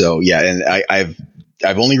 And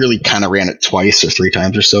I've only really kind of ran it twice or 3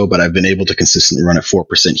 times or so, but I've been able to consistently run at 4%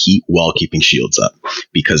 heat while keeping shields up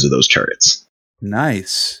because of those turrets.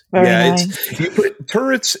 Nice. Very nice. You put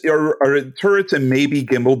turrets or turrets and maybe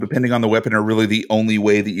gimbal, depending on the weapon, are really the only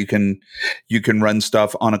way that you can run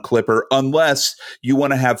stuff on a Clipper, unless you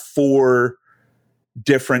want to have 2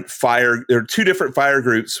 different fire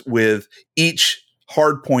groups with each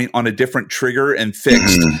hard point on a different trigger and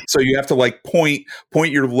fixed. Mm-hmm. So you have to point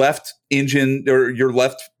your left engine or your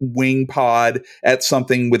left wing pod at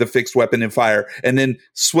something with a fixed weapon and fire, and then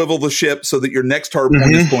swivel the ship so that your next hard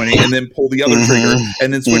point is pointing, and then pull the other trigger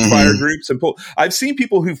and then switch fire groups and pull. I've seen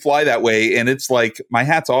people who fly that way, and it's like, my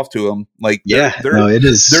hat's off to them. Like, it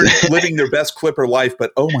is. They're living their best Clipper life,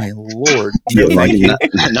 but oh my Lord.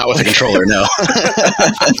 Not with a controller. No.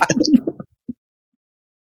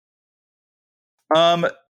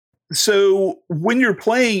 So when you're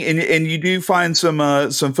playing and you do find some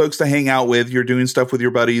folks to hang out with, you're doing stuff with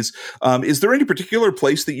your buddies. Is there any particular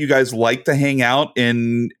place that you guys like to hang out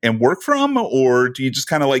and work from, or do you just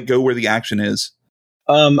kind of like go where the action is?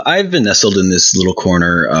 I've been nestled in this little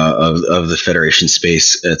corner of the Federation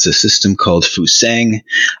space. It's a system called Fusang.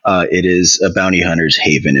 It is a bounty hunter's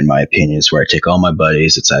haven, in my opinion. It's where I take all my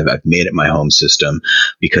buddies. I've made it my home system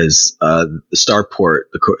because the Starport,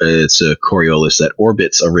 it's a Coriolis that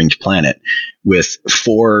orbits a ringed planet with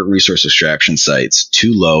 4 resource extraction sites,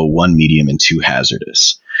 2 low, 1 medium, and 2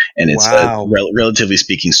 hazardous. And it's relatively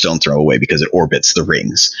speaking stone throw away because it orbits the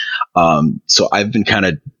rings. So I've been kind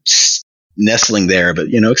of nestling there, but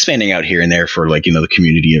expanding out here and there for the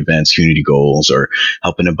community events, community goals, or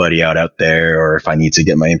helping a buddy out there, or if I need to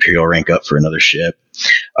get my Imperial rank up for another ship.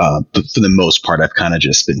 But for the most part, I've kind of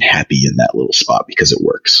just been happy in that little spot because it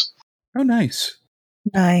works. Oh, nice.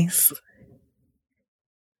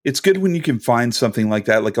 It's good when you can find something like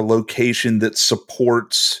that, like a location that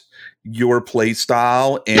supports your play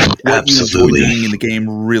style and what you enjoy doing in the game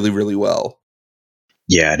really, really well.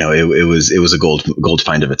 Yeah, no, it was a gold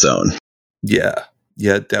find of its own. Yeah,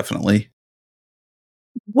 definitely.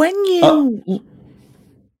 When you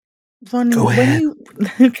run, go ahead.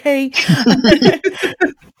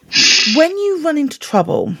 When you run into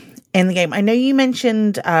trouble in the game, I know you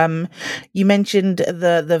mentioned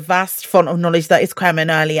the vast font of knowledge that is Kremen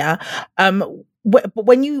earlier. But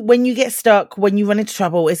when you get stuck, when you run into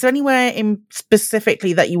trouble, is there anywhere in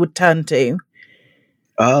specifically that you would turn to?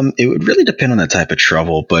 It would really depend on the type of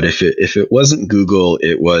trouble, but if it wasn't Google,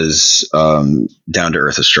 it was Down to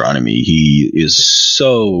Earth Astronomy. He is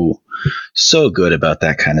so good about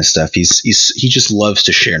that kind of stuff. He just loves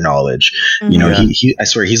to share knowledge. Mm-hmm. I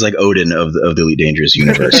swear he's like Odin of the Elite Dangerous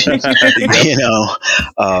universe.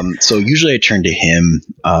 So usually I turn to him.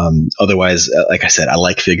 Otherwise, like I said, I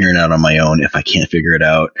like figuring it out on my own. If I can't figure it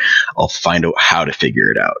out, I'll find out how to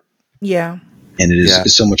figure it out. Yeah. And it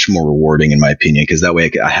is so much more rewarding, in my opinion, because that way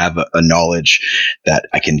I have a knowledge that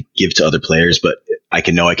I can give to other players, but I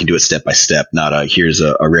can do it step by step, not here's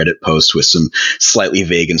a Reddit post with some slightly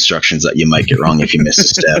vague instructions that you might get wrong if you miss a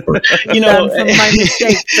step. Or, from my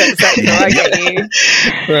mistakes, I get you.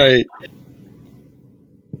 Right.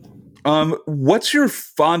 What's your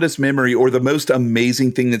fondest memory or the most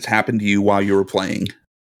amazing thing that's happened to you while you were playing?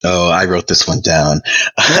 Oh, I wrote this one down.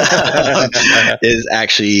 Is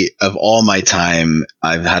actually, of all my time,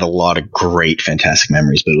 I've had a lot of great, fantastic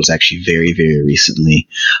memories, but it was actually very, very recently.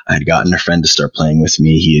 I had gotten a friend to start playing with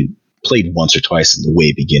me. He had played once or twice in the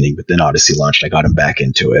way beginning, but then Odyssey launched. I got him back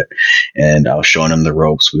into it, and I was showing him the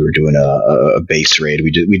ropes. We were doing a base raid. We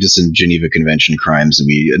did some Geneva Convention crimes, and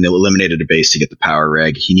we eliminated a base to get the power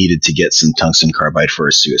reg. He needed to get some tungsten carbide for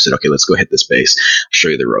his suit. I said, okay, let's go hit this base. I'll show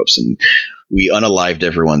you the ropes. And we unalived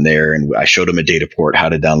everyone there, and I showed him a data port, how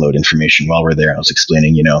to download information while we're there. And I was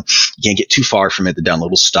explaining, you can't get too far from it. The download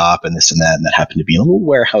will stop and this and that. And that happened to be in a little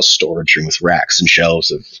warehouse storage room with racks and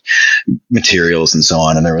shelves of materials and so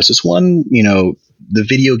on. And there was this one, the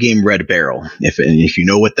video game Red Barrel. If you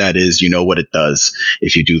know what that is, you know what it does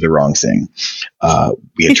if you do the wrong thing.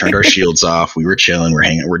 We had turned our shields off. We were chilling.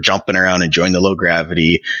 We're jumping around, enjoying the low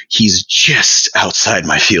gravity. He's just outside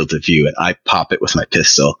my field of view, and I pop it with my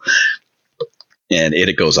pistol. And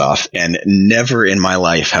it goes off. And never in my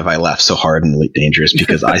life have I laughed so hard in Elite Dangerous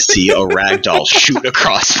because I see a ragdoll shoot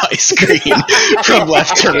across my screen from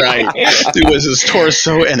left to right. It was his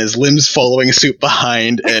torso and his limbs following suit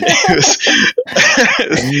behind. And it was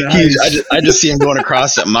nice. I just see him going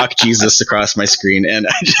across at Mock Jesus across my screen. And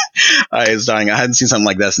I was dying. I hadn't seen something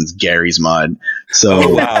like that since Gary's mod.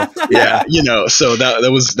 So, wow. Yeah, so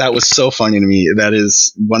that was so funny to me. That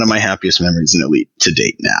is one of my happiest memories in Elite to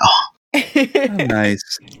date now. Oh,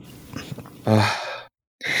 nice.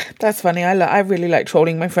 That's funny. I really like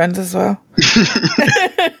trolling my friends as well.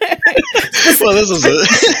 Well, this is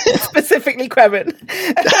specifically Kremen.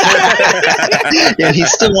 Yeah, he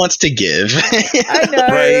still wants to give. I know.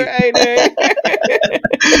 Right? I know.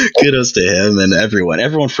 Kudos to him and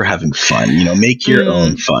everyone for having fun. Make your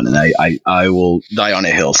own fun, and I will die on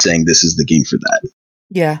a hill saying this is the game for that.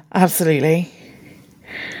 Yeah, absolutely.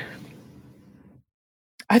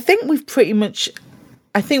 I think we've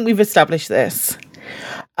established this,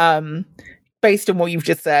 based on what you've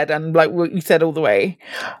just said and like what you said all the way.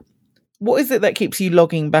 What is it that keeps you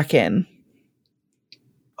logging back in?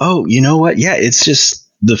 Oh, you know what? Yeah, it's just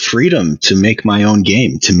the freedom to make my own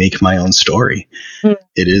game, to make my own story.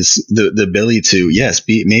 It is the ability to, just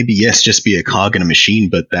be a cog in a machine,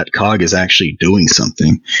 but that cog is actually doing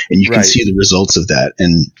something, and you can see the results of that.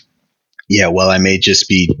 And yeah, well, I may just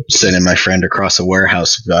be sending my friend across a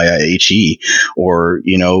warehouse via HE, or,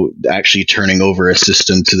 actually turning over a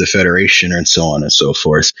system to the Federation and so on and so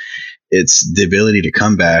forth. It's the ability to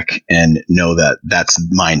come back and know that that's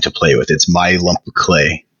mine to play with. It's my lump of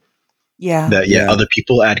clay. that other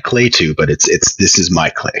people add clay to, but it's this is my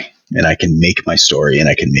clay, and I can make my story and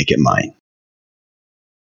I can make it mine.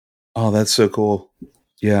 Oh, that's so cool.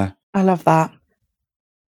 Yeah. I love that.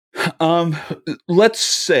 Let's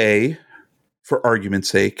say, for argument's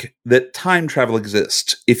sake, that time travel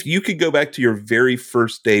exists. If you could go back to your very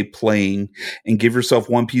first day playing and give yourself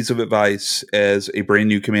one piece of advice as a brand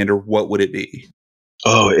new commander, what would it be?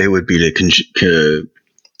 Oh, it would be to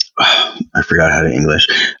I forgot how to English.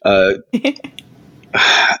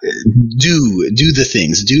 Do the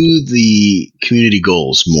things, do the community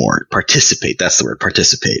goals more, participate. That's the word,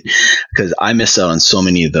 participate. Because I missed out on so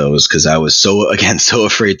many of those because I was so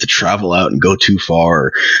afraid to travel out and go too far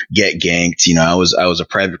or get ganked. You know, I was a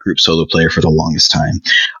private group solo player for the longest time.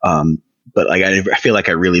 But like, I feel like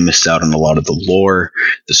I really missed out on a lot of the lore,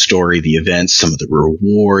 the story, the events, some of the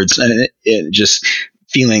rewards, and it just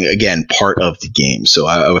feeling, again, part of the game. So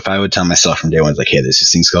if I would tell myself from day one, like, hey, there's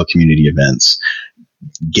these things called community events,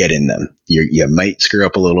 get in them. You might screw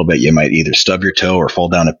up a little bit. You might either stub your toe or fall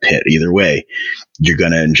down a pit. Either way, you're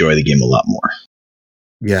going to enjoy the game a lot more.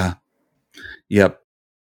 Yeah. Yep.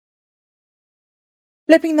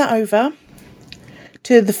 Flipping that over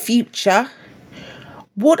to the future,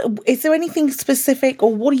 what is there anything specific,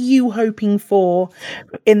 or what are you hoping for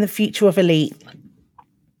in the future of Elite?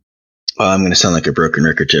 I'm going to sound like a broken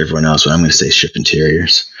record to everyone else, but I'm going to say ship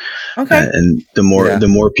interiors. Okay. And the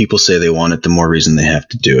more people say they want it, the more reason they have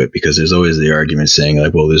to do it, because there's always the argument saying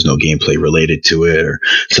like, well, there's no gameplay related to it. Or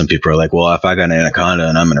some people are like, well, if I got an Anaconda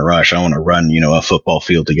and I'm in a rush, I want to run, a football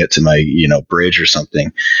field to get to my, bridge or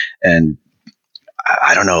something. And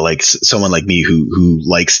I don't know, like someone like me who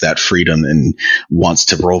likes that freedom and wants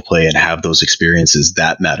to role play and have those experiences,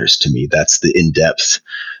 that matters to me. That's the in-depth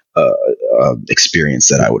experience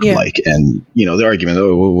that I would like. And, the argument,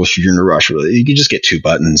 well, if you're in a rush, you can just get 2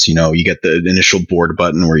 buttons. You get the initial board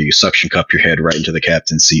button where you suction cup your head right into the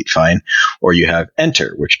captain's seat, fine. Or you have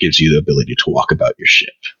enter, which gives you the ability to walk about your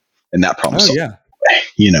ship. And that problem solves.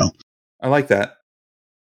 I like that.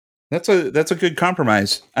 That's a good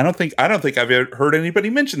compromise. I don't think I've ever heard anybody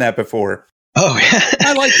mention that before. Oh, yeah.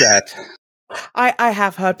 I like that. I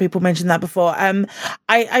have heard people mention that before.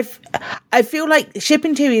 I feel like ship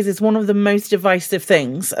interiors is one of the most divisive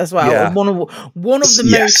things as well. Yeah. One of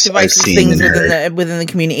the most divisive things within the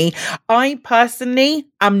community. I personally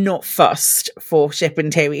am not fussed for ship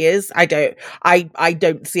interiors. I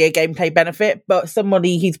don't see a gameplay benefit, but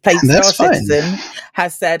somebody who's played Star Citizen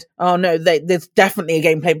has said, oh no, there's definitely a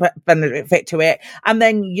gameplay benefit to it. And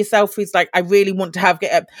then yourself who's like, I really want to have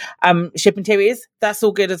ship interiors. That's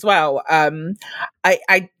all good as well.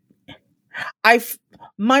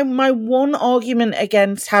 My one argument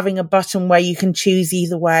against having a button where you can choose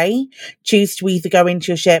either way, choose to either go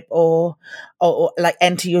into your ship or like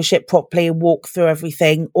enter your ship properly and walk through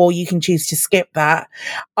everything, or you can choose to skip that.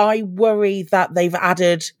 I worry that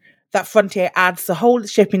that Frontier adds the whole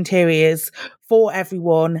ship interiors for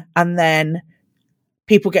everyone, and then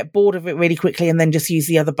people get bored of it really quickly and then just use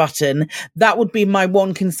the other button. That would be my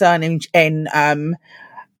one concern in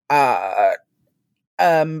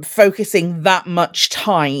focusing that much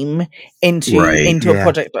time into a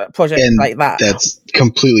project and like that. That's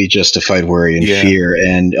completely justified worry and fear.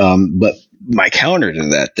 And but my counter to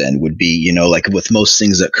that then would be, like with most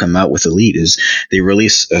things that come out with Elite, is they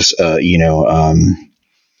release a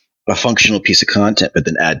functional piece of content, but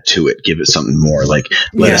then add to it, give it something more. Like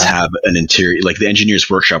let us have an interior, like the Engineer's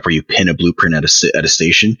Workshop where you pin a blueprint at a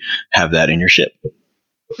station, have that in your ship.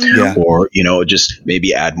 Yeah. Or, just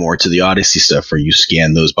maybe add more to the Odyssey stuff where you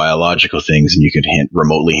scan those biological things and you can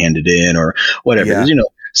remotely hand it in or whatever. Yeah.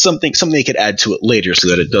 Something they could add to it later so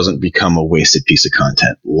that it doesn't become a wasted piece of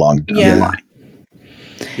content long down the line.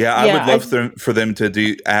 Yeah, I would love for them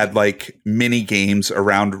to add like mini games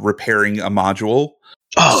around repairing a module.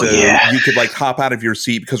 Oh, so you could like hop out of your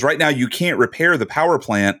seat, because right now you can't repair the power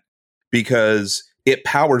plant because it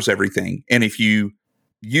powers everything. And if you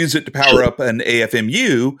use it to power up an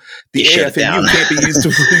AFMU, the AFMU can't be used to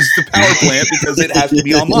use the power plant because it has to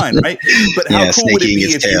be online, right? But how cool would it be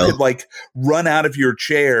if you could like run out of your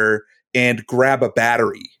chair and grab a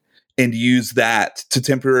battery and use that to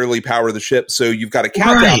temporarily power the ship? So you've got a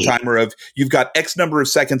countdown timer of you've got X number of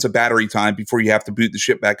seconds of battery time before you have to boot the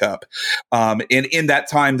ship back up. And in that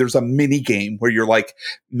time, there's a mini game where you're like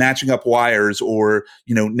matching up wires or,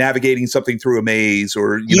 navigating something through a maze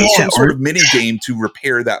or, some sort of mini game to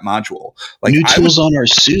repair that module. Like new tools on our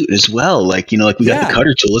suit as well. Like, we got the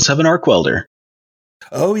cutter tool. Let's have an arc welder.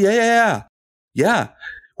 Oh, yeah.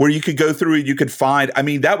 Where you could go through, you could find,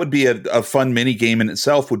 that would be a fun mini game in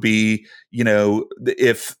itself, would be,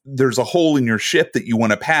 if there's a hole in your ship that you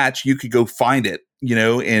want to patch, you could go find it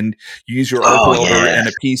and you use your arc welder and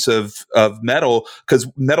a piece of metal, because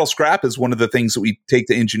metal scrap is one of the things that we take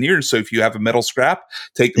to engineers. So if you have a metal scrap,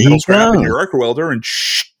 take the metal scrap in your arc welder and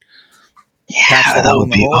that would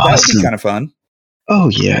be awesome. That would be kind of fun. Oh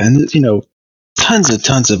yeah, and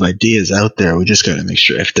tons of ideas out there. We just got to make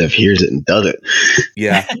sure FDev hears it and does it.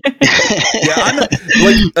 Yeah, I'm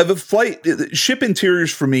the flight ship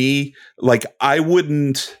interiors for me. Like I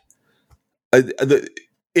wouldn't.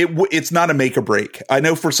 It's not a make or break. I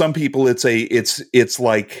know for some people it's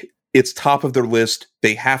like it's top of their list.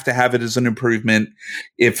 They have to have it as an improvement.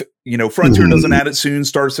 If Frontier doesn't add it soon,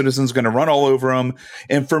 Star Citizen's going to run all over them.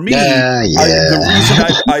 And for me, the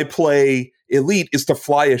reason I play Elite is to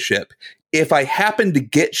fly a ship. If I happen to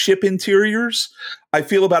get ship interiors, I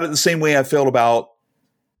feel about it the same way I felt about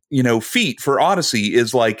Feet for Odyssey.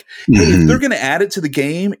 Is like, hey, if they're going to add it to the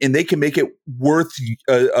game and they can make it worth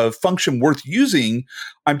a function worth using,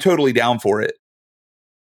 I'm totally down for it.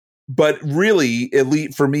 But really,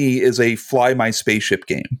 Elite for me is a fly my spaceship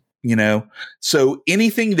game. So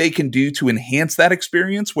anything they can do to enhance that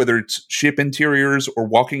experience, whether it's ship interiors or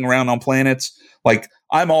walking around on planets, like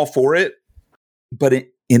I'm all for it. But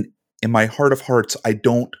in my heart of hearts, I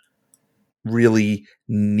don't really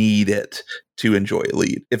need it to enjoy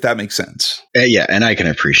Elite, if that makes sense. Yeah, and I can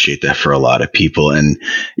appreciate that for a lot of people. And,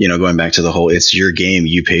 going back to the whole, it's your game,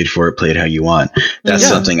 you paid for it, play it how you want. That's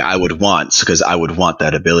something I would want, because I would want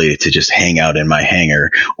that ability to just hang out in my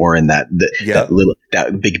hangar or in that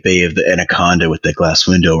big bay of the Anaconda with the glass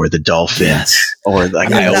window, or the Dolphin, or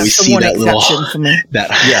like I always see that little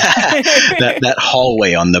that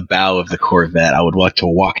hallway on the bow of the Corvette. I would want to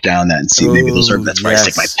walk down that and see maybe those are that's where I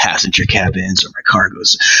stick my passenger cabins or my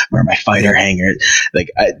cargoes or my fighter hangar. Like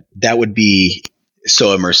that would be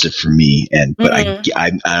so immersive for me. But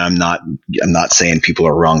I'm not saying people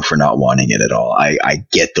are wrong for not wanting it at all. I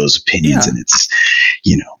get those opinions, and it's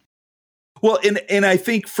Well, and I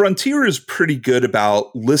think Frontier is pretty good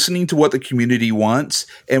about listening to what the community wants,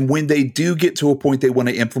 and when they do get to a point they want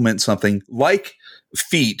to implement something like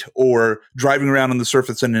Feet or driving around on the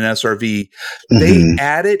surface in an SRV, they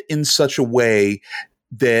add it in such a way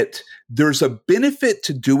that there's a benefit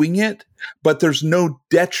to doing it, but there's no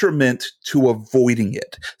detriment to avoiding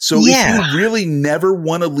it. So if you really never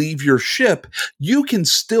want to leave your ship, you can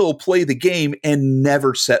still play the game and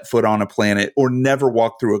never set foot on a planet or never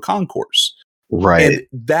walk through a concourse. Right.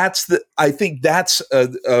 And I think that's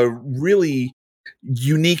a really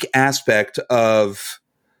unique aspect of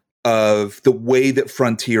the way that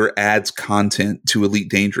Frontier adds content to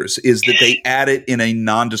Elite Dangerous, is that they add it in a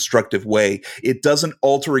non-destructive way. It doesn't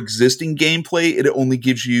alter existing gameplay. It only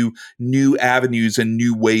gives you new avenues and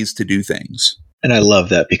new ways to do things. And I love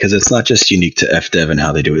that, because it's not just unique to FDev and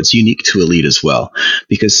how they do it. It's unique to Elite as well.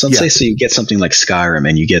 Because say you get something like Skyrim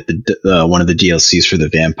and you get the one of the DLCs for the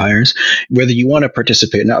vampires, whether you want to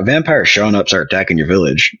participate. Now, vampires showing up, start attacking your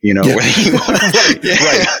village, whether you want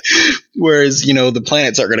right. Whereas, the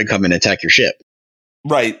planets are going to come and attack your ship.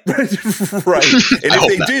 Right. And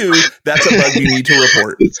if they do, that's a bug you need to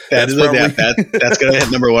report. That's going to hit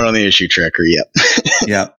number 1 on the issue tracker. Yep.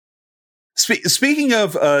 Yeah. Speaking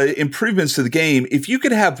of improvements to the game, if you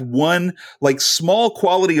could have one small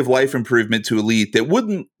quality of life improvement to Elite that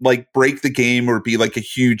wouldn't break the game or be a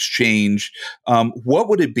huge change, what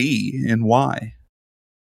would it be and why?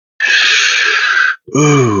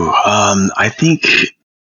 Ooh, I think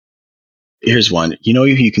here's one.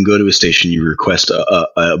 You can go to a station, you request a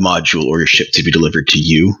module or your ship to be delivered to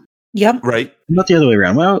you. Yep. Right. Not the other way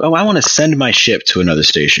around. Well, I want to send my ship to another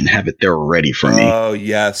station, have it there ready for me. Oh,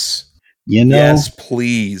 yes. Yes,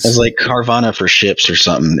 please. As Carvana for ships or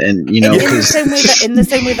something, and in the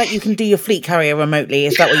same way that you can do your fleet carrier remotely.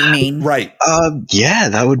 Is that what you mean? Right. Yeah,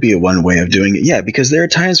 that would be one way of doing it. Yeah, because there are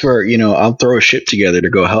times where I'll throw a ship together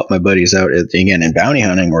to go help my buddies out in bounty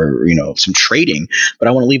hunting or some trading, but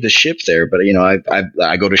I want to leave the ship there. But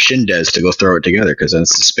I go to Shindes to go throw it together because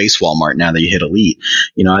it's a space Walmart now that you hit Elite.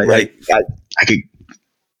 I could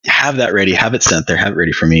have that ready, have it sent there, have it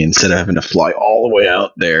ready for me instead of having to fly all the way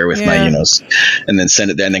out there with my, and then send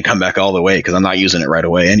it there and then come back all the way because I'm not using it right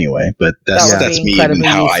away anyway. But that's me and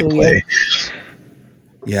how I play.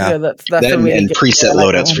 Yeah, that's and preset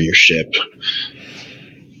loadouts for your ship.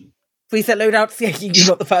 Preset loadouts, you're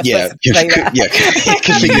not the first person to say that.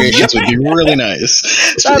 Configurations would be really nice.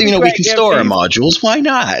 So, we can store our modules. Why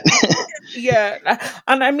not?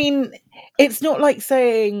 And I mean, it's not like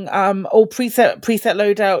saying, preset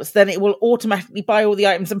loadouts, then it will automatically buy all the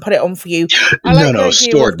items and put it on for you.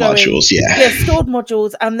 Stored modules, stored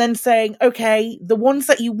modules, and then saying, okay, the ones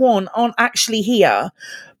that you want aren't actually here,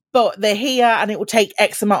 but they're here and it will take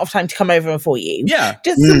X amount of time to come over for you. Yeah.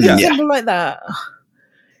 Just something simple like that.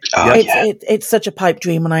 It's such a pipe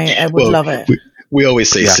dream, and I would love it. We always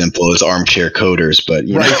say simple as armchair coders, but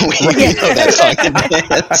you know, know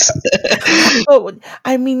that song. Oh,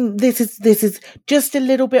 I mean, this is just a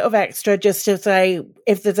little bit of extra, just to say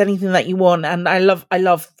if there's anything that you want. And I love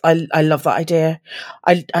that idea.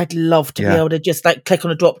 I'd love to be able to just like click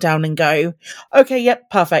on a drop down and go, okay, yep,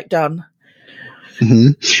 perfect, done.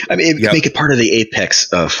 I mean, make it part of the Apex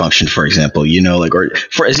function, for example, you know, like, or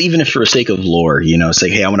even if for the sake of lore, you know, say,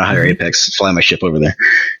 hey, I want to hire Apex, fly my ship over there.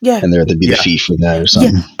 Yeah. And there'd be the fee for that or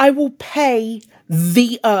something. Yeah. I will pay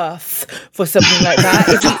the earth for something like that.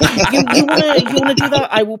 If you want to do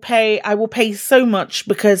that, I will pay so much,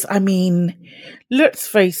 because I mean, let's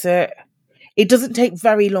face it, it doesn't take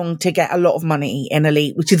very long to get a lot of money in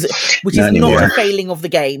Elite, which is not a failing of the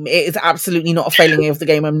game. It is absolutely not a failing of the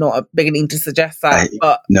game. I'm not beginning to suggest that.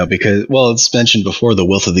 No, because, well, it's mentioned before, the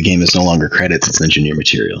wealth of the game is no longer credits, it's engineer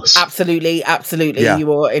materials. Absolutely. Yeah.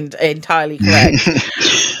 You are entirely correct.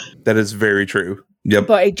 That is very true. Yep.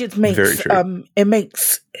 But it just makes it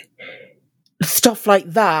makes stuff like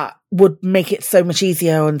that would make it so much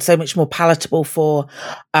easier and so much more palatable for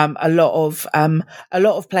a lot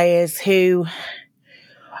of players who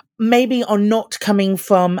maybe are not coming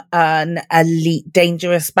from an elite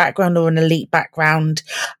dangerous background or an elite background,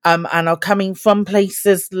 and are coming from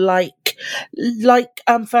places like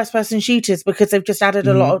first person shooters, because they've just added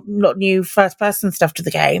a lot of new first person stuff to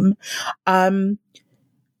the game.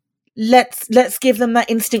 Let's give them that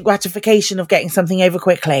instant gratification of getting something over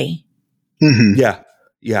quickly. Yeah.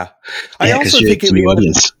 I also think it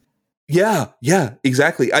would. Yeah,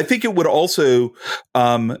 exactly. I think it would also,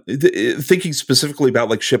 thinking specifically about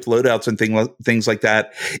like ship loadouts and things like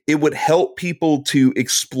that, it would help people to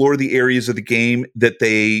explore the areas of the game that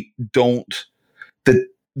they don't,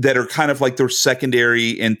 that are kind of like their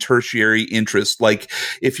secondary and tertiary interest. Like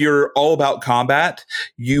if you're all about combat,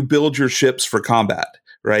 you build your ships for combat.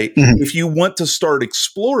 Right. If you want to start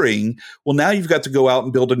exploring, well, now you've got to go out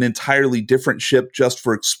and build an entirely different ship just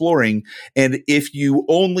for exploring. And if you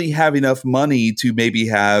only have enough money to maybe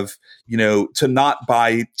have, you know, to not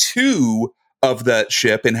buy two of that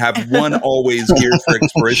ship and have one always geared for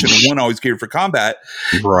exploration and one always geared for combat,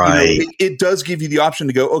 right? You know, it does give you the option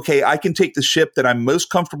to go, okay, I can take the ship that I'm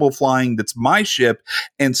most comfortable flying, that's my ship,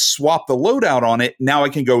 and swap the loadout on it. Now I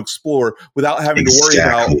can go explore without having to worry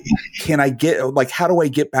about, how do I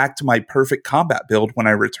get back to my perfect combat build when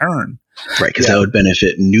I return? Right, because that would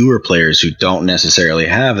benefit newer players who don't necessarily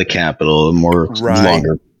have the capital, more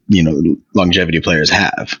longer, you know, longevity players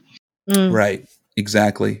have. Right,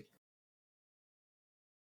 exactly.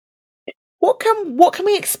 What can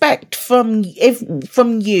we expect from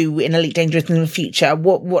you in Elite Dangerous in the future?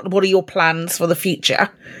 What are your plans for the future?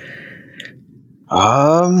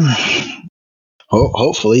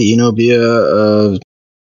 Hopefully, you know, be a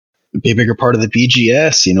bigger part of the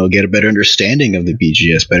BGS. You know, get a better understanding of the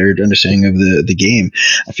BGS, better understanding of the game.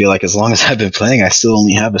 I feel like as long as I've been playing, I still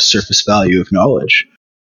only have a surface value of knowledge.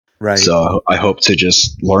 Right. So I hope to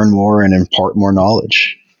just learn more and impart more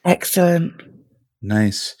knowledge. Excellent.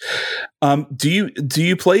 Nice. Do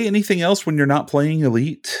you play anything else when you're not playing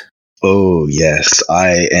Elite? Oh yes,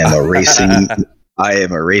 I am a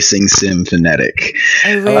racing sim fanatic.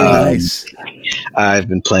 Nice. I've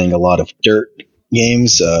been playing a lot of dirt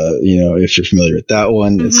games. You know, if you're familiar with that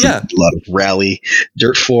one, it's a lot of rally.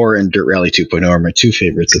 Dirt 4 and Dirt Rally 2.0 are my two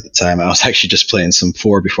favorites at the time. I was actually just playing some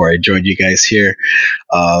 4 before I joined you guys here.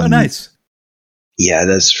 Nice. Yeah,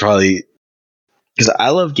 that's probably. Because I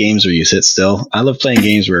love games where you sit still. I love playing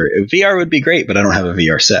games where VR would be great, but I don't have a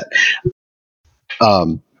VR set.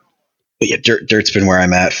 But yeah, Dirt's been where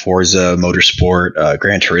I'm at. Forza, Motorsport,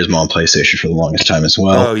 Gran Turismo on PlayStation for the longest time as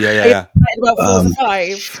well. Oh, yeah. About Forza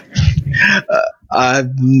 5?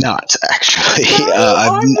 I'm not, actually.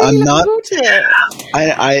 I'm not.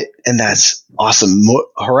 And that's awesome.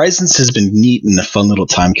 Horizons has been neat and a fun little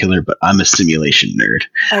time killer, but I'm a simulation nerd.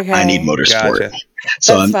 Okay. I need Motorsport. Gotcha.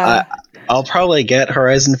 So I'll probably get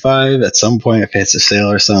Horizon 5 at some point if it's a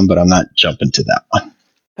sale or something, but I'm not jumping to that one.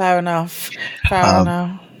 Fair enough.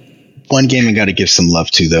 One game I got to give some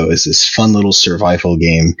love to, though, is this fun little survival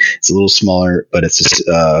game. It's a little smaller, but it's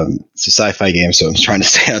a sci-fi game, so I'm trying to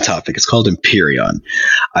stay on topic. It's called Empyrion.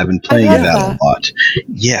 I've been playing that a lot.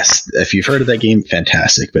 Yes, if you've heard of that game,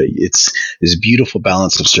 fantastic. But it's this beautiful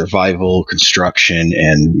balance of survival, construction,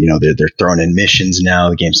 and you know they're throwing in missions now.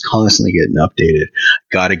 The game's constantly getting updated.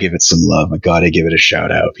 Got to give it some love. I got to give it a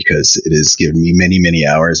shout out because it has given me many, many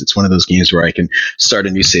hours. It's one of those games where I can start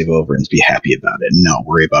a new save over and be happy about it and not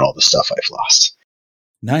worry about all the stuff I've lost.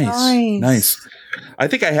 Nice. I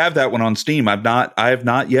think I have that one on Steam. I have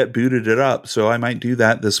not yet booted it up, so I might do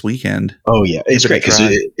that this weekend. Oh yeah, it's great because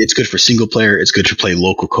it's good for single player. It's good to play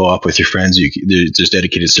local co-op with your friends. There's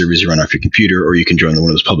dedicated servers you run off your computer, or you can join one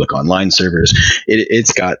of those public online servers.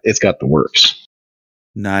 It's got the works.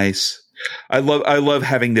 Nice. I love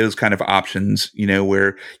having those kind of options,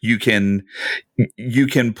 where you can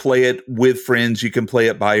play it with friends, you can play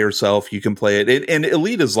it by yourself, you can play it. And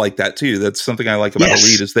Elite is like that too. That's something I like about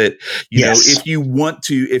Elite is that, if you want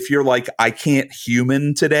to, if you're like, I can't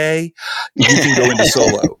human today, you can go into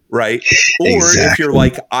solo, right? Or if you're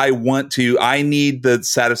like, I need the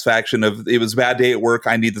satisfaction of, it was a bad day at work,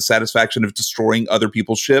 I need the satisfaction of destroying other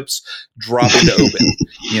people's ships, drop into open,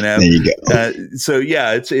 There you go. So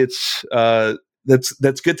yeah, it's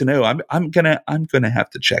that's good to know. I'm gonna have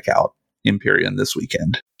to check out Empyrean this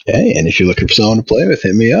weekend. Okay, and if you're looking for someone to play with,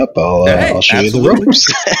 hit me up. I'll show you the ropes.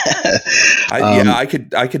 I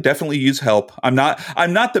could definitely use help. I'm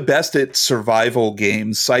not the best at survival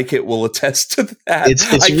games. Psychic will attest to that.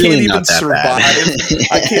 It's really can't even not that survive.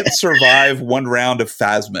 I can't survive one round of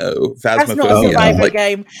Phasmophobia. That's not a survival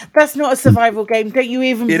game. That's not a survival game. Don't you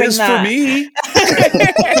even bring that? For me.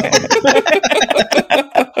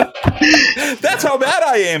 That's how bad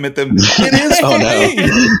I am at them. It is for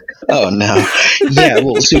me. Oh no. Yeah,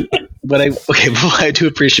 well, see, what I do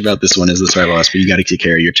appreciate about this one is the survival aspect. You got to take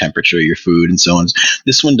care of your temperature, your food, and so on.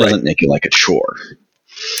 This one doesn't make it like a chore.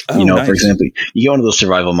 Nice. For example, you go into those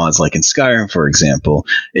survival mods like in Skyrim, for example,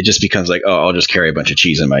 it just becomes like, oh, I'll just carry a bunch of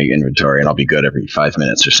cheese in my inventory and I'll be good every 5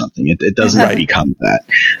 minutes or something. It doesn't become that.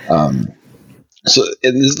 So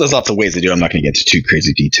there's lots of ways to do it. I'm not going to get into too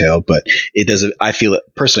crazy detail, but it does. I feel it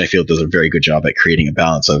does a very good job at creating a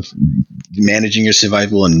balance of managing your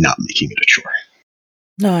survival and not making it a chore.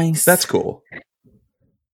 Nice. That's cool.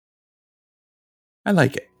 I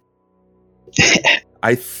like it.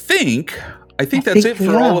 I think that's it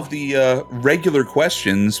for all of the regular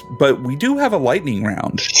questions, but we do have a lightning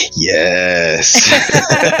round. Yes.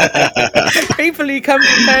 People who come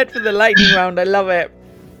prepared for the lightning round, I love it.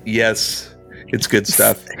 Yes. It's good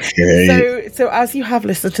stuff. So as you have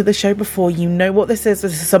listened to the show before, you know what this is.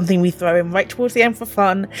 This is something we throw in right towards the end for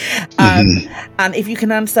fun. And if you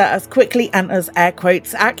can answer as quickly and as air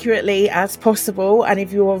quotes accurately as possible, and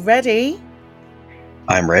if you're ready...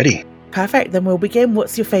 I'm ready. Perfect. Then we'll begin.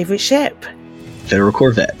 What's your favourite ship? Federal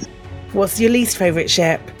Corvette. What's your least favourite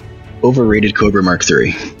ship? Overrated Cobra Mark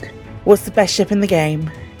III. What's the best ship in the game?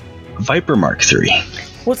 Viper Mark III.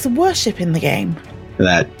 What's the worst ship in the game?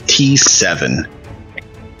 That T7.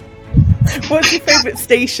 What's your favourite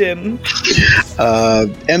station?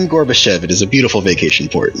 M. Gorbashev. It is a beautiful vacation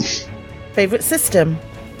port. Favourite system?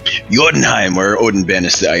 Jotunheim, where Odin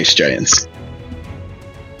banished the ice giants.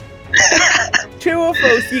 True or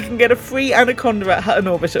false, you can get a free Anaconda at Hutton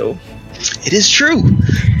Orbital? It is true.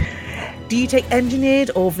 Do you take engineered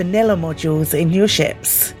or vanilla modules in your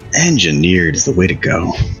ships? Engineered is the way to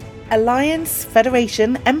go. Alliance,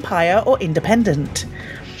 Federation, Empire, or Independent?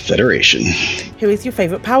 Federation. Who is your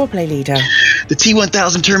favourite power play leader? The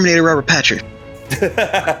T-1000 Terminator Robert Patrick.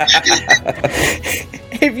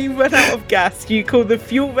 If you run out of gas, do you call the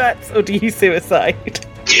fuel rats or do you suicide?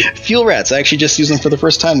 Fuel rats. I actually just used them for the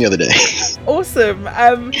first time the other day. Awesome.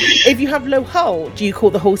 If you have low hull, do you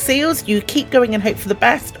call the hull seals? Do you keep going and hope for the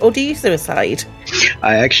best, or do you suicide?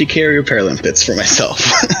 I actually carry repair limpets for myself.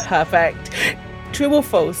 Perfect. True or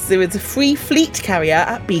false, there is a free fleet carrier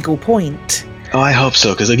at Beagle Point? Oh, I hope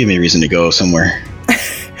so, because they'll give me a reason to go somewhere.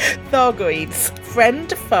 Thargoids,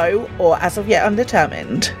 friend, foe, or as of yet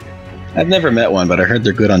undetermined? I've never met one, but I heard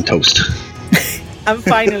they're good on toast. And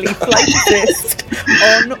finally, flight assist,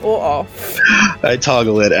 on or off? I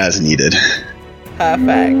toggle it as needed.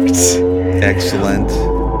 Perfect. Excellent.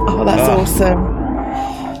 Oh, that's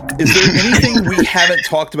awesome. Is there anything we haven't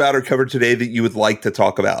talked about or covered today that you would like to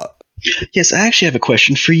talk about? Yes, I actually have a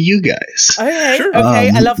question for you guys. Okay, sure. Okay,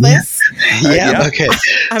 I love this. Yeah, okay.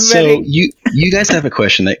 I'm so ready. you guys have a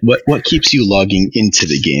question that what keeps you logging into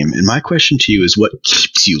the game? And my question to you is, what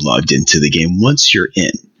keeps you logged into the game once you're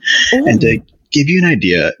in? Ooh. And to give you an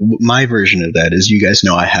idea, my version of that is, you guys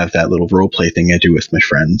know I have that little role play thing I do with my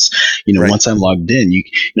friends. Once I'm logged in,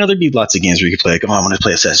 there'd be lots of games where you could play like, oh, I want to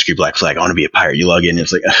play Assassin's Creed Black Flag. I want to be a pirate. You log in, and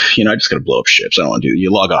it's like, I just got to blow up ships. I don't want to do it.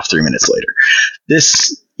 You log off 3 minutes later.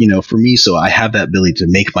 This, for me, so I have that ability to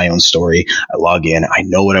make my own story. I log in. I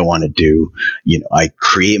know what I want to do. I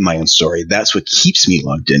create my own story. That's what keeps me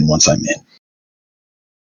logged in once I'm in.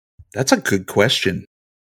 That's a good question.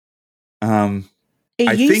 I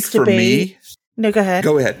used think to for be... me... No, go ahead.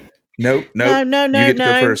 Go ahead. No. You get to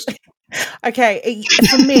go first. Okay,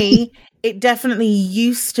 for me, it definitely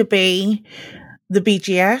used to be the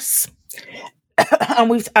BGS.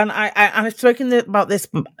 I've spoken about this,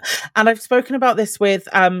 and I've spoken about this with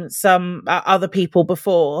some other people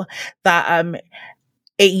before, that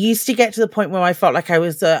it used to get to the point where I felt like I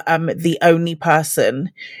was the only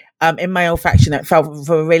person in my old faction. It felt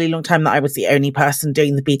for a really long time that I was the only person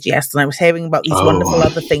doing the BGS, and I was hearing about these wonderful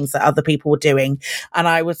other things that other people were doing, and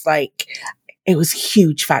I was like, it was a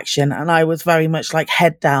huge faction, and I was very much like,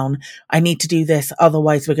 head down, I need to do this,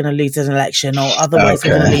 otherwise we're going to lose an election, or otherwise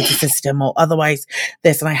we're going to lose the system, or otherwise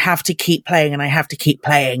this, and I have to keep playing, and I have to keep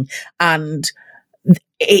playing. And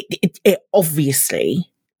it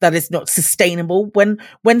obviously, that is not sustainable when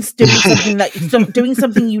doing something like doing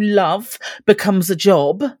something you love becomes a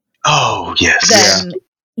job. Oh yes, then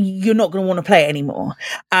you're not going to want to play it anymore.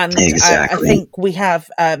 And I think we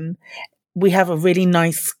have a really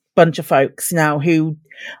nice bunch of folks now who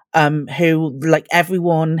like,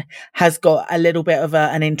 everyone has got a little bit of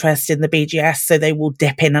an interest in the BGS, so they will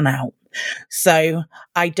dip in and out. So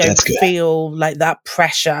I don't feel like that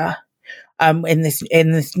pressure in this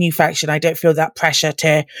new faction. I don't feel that pressure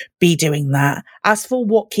to be doing that. As for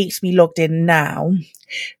what keeps me logged in now,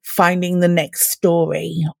 finding the next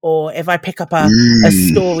story, or if I pick up a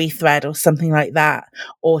story thread or something like that,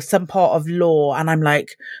 or some part of lore, and I'm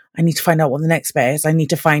like, I need to find out what the next bit is. I need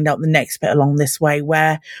to find out the next bit along this way.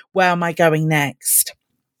 Where am I going next?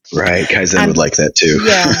 Right. Kaizen would like that too.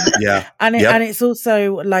 Yeah. Yeah. And it's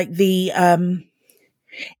also like the,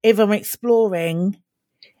 if I'm exploring,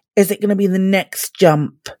 is it going to be the next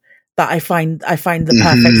jump that I find the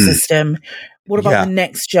perfect system? What about the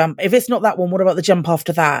next jump? If it's not that one, what about the jump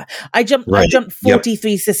after that? I jumped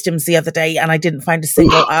 43 systems the other day, and I didn't find a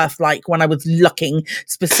single Earth-like when I was looking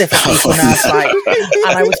specifically for an Earth-like.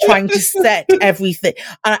 And I was trying to set everything.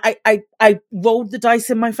 I rolled the dice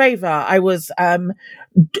in my favor. I was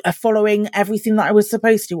following everything that I was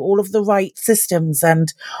supposed to, all of the right systems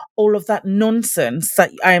and all of that nonsense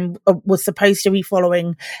that I was supposed to be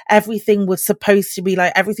following. Everything was supposed to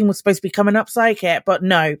be coming up psychic, but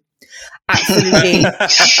no.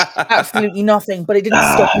 Absolutely nothing. But it didn't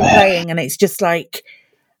stop me playing, and it's just like,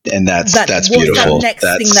 and that's beautiful. That next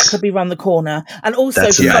thing that could be around the corner, and also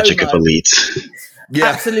that's the magic of Elite. Yeah.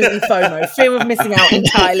 Absolutely FOMO, fear of missing out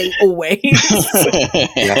entirely, always.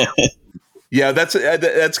 Yeah,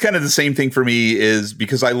 that's kind of the same thing for me, is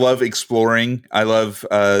because I love exploring. I love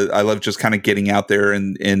just kind of getting out there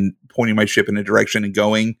and pointing my ship in a direction and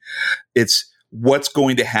going. It's what's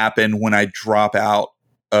going to happen when I drop out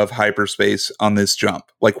of hyperspace on this jump.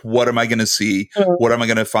 Like, what am I going to see? What am I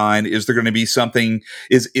going to find? Is there going to be something?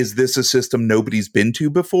 Is this a system nobody's been to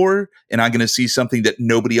before, and I'm going to see something that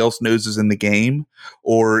nobody else knows is in the game?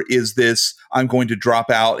 Or is this, I'm going to drop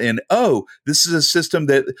out and, this is a system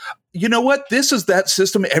that, you know what? This is that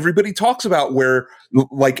system everybody talks about, where,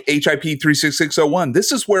 like, HIP 36601,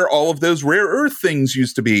 this is where all of those rare earth things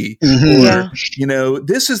used to be. Or,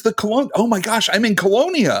 this is the Colonia. Oh my gosh, I'm in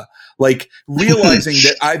Colonia. Like, realizing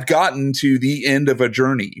that I've gotten to the end of a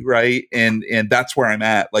journey, right? And that's where I'm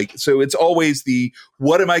at. Like, so it's always the,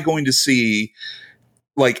 what am I going to see?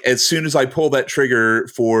 Like, as soon as I pull that trigger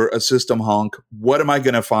for a system honk, what am I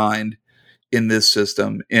going to find in this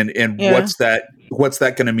system? And what's that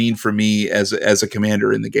going to mean for me as a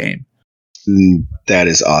commander in the game? That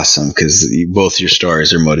is awesome, because both your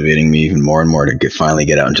stories are motivating me even more and more to finally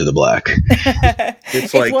get out into the black.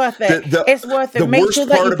 It's worth it. It's worth it. The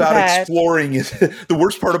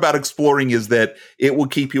worst part about exploring is that it will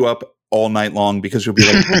keep you up all night long, because you'll be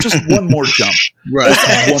like, just one more jump. Right.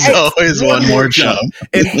 Always one more jump.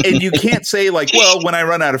 And you can't say, like, well, when I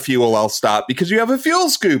run out of fuel, I'll stop, because you have a fuel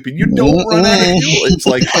scoop and you don't run out of fuel. It's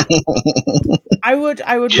like, I would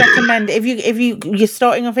recommend, if you're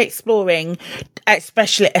starting off exploring,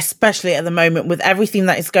 especially at the moment with everything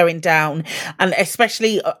that is going down, and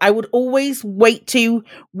especially I would always wait to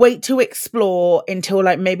explore until,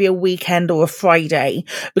 like, maybe a weekend or a Friday,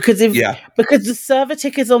 because the server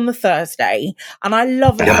tick is on the Thursday, and I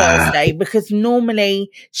love a Thursday, because normally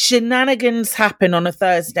shenanigans happen on a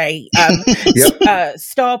Thursday.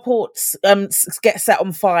 Starports get set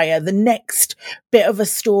on fire. The next bit of a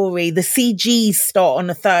story, the CGs start on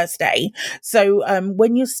a Thursday. So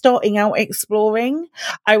when you're starting out exploring,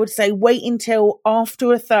 I would say wait until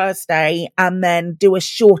after a Thursday and then do a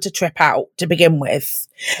shorter trip out to begin with.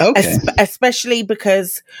 Okay. Especially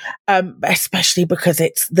because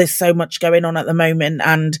there's so much going on at the moment,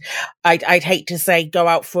 and I'd hate to say go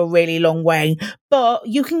out for a really long way, but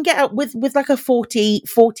you can get out with like a 40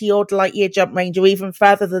 odd light year jump range, or even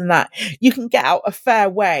further than that. You can get out a fair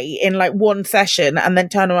way in like one session and then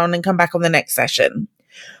turn around and come back on the next session.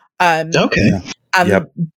 Okay. And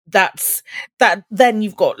then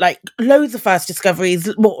you've got like loads of first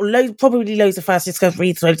discoveries, probably loads of first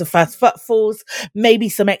discoveries, loads of first footfalls, maybe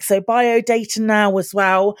some exobio data now as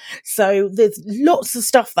well. So there's lots of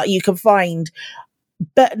stuff that you can find,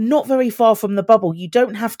 but not very far from the bubble. You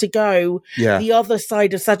don't have to go the other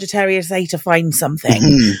side of Sagittarius A to find something.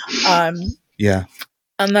 Yeah.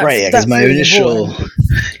 And that's, right, because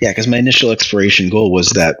my initial exploration goal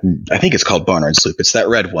was that, I think it's called Barnard's Loop. It's that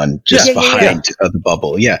red one just behind the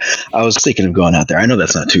bubble. Yeah, I was thinking of going out there. I know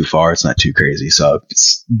that's not too far. It's not too crazy. So I'll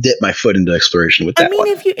dip my foot into exploration with that. I mean,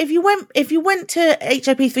 if you went to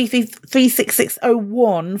HIP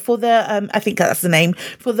 36601 for the I think that's the name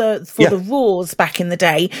for the Roars back in the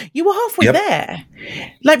day, you were halfway there,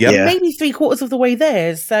 maybe 3/4 of the way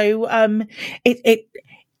there. So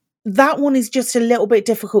that one is just a little bit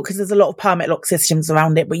difficult because there's a lot of permit lock systems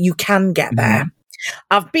around it, but you can get there.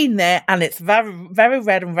 I've been there and it's very, very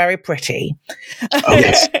red and very pretty. Oh,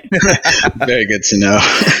 yes. Very good to know.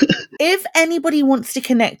 If anybody wants to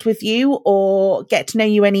connect with you or get to know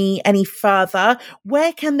you any further,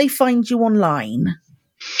 where can they find you online?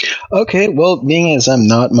 Okay, well, being as I'm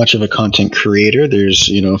not much of a content creator, there's,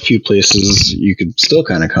 a few places you could still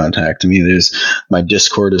kind of contact me. There's my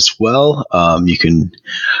Discord as well. You can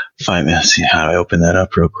find me. Let's see, how do I open that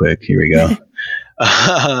up real quick? Here we go.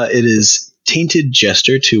 It is Tainted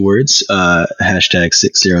Jester, 2 words, hashtag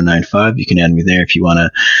 6095. You can add me there if you want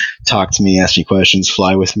to talk to me, ask me questions,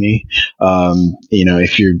 fly with me.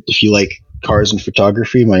 If you like cars and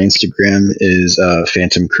photography, my Instagram is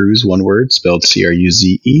Phantom Cruise, 1 word, spelled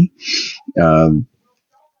Cruze.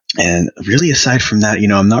 And really, aside from that,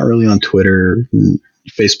 I'm not really on Twitter.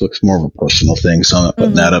 Facebook's more of a personal thing, so I'm not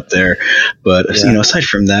putting that up there. But aside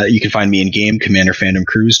from that, you can find me in game, Commander Phantom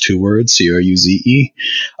Cruise, 2 words, Cruze.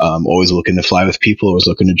 Always looking to fly with people, always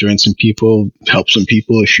looking to join some people, help some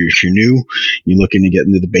people. If you're new, you're looking to get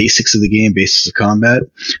into the basics of the game, basics of combat,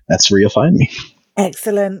 that's where you'll find me.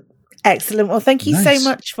 Excellent. Well, thank you so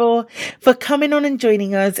much for coming on and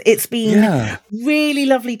joining us. It's been really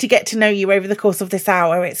lovely to get to know you over the course of this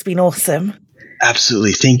hour. It's been awesome.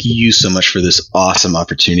 Absolutely. Thank you so much for this awesome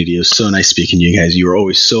opportunity. It was so nice speaking to you guys. You were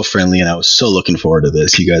always so friendly, and I was so looking forward to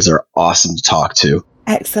this. You guys are awesome to talk to.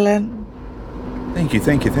 Excellent. Thank you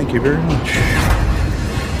very much.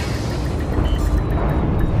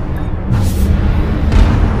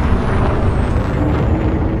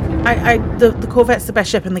 The Corvette's the best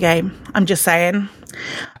ship in the game. I'm just saying.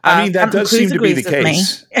 I mean, that does seem to be the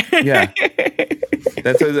case. Yeah.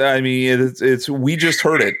 It's we just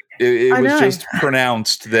heard it. It was just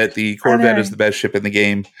pronounced that the Corvette is the best ship in the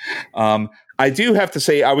game. I do have to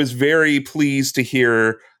say, I was very pleased to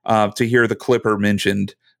hear the Clipper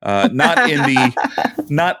mentioned. Not in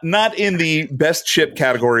the best ship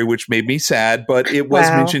category, which made me sad, but it was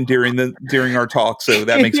mentioned during our talk, so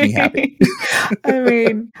that makes me happy.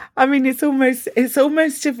 I mean, it's almost as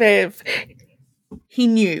if he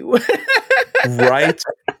knew, right?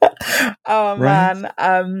 Oh man,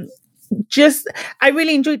 I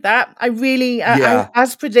really enjoyed that. I really,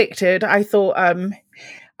 as predicted, I thought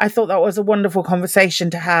that was a wonderful conversation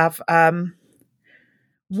to have. Yeah,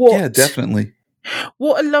 definitely.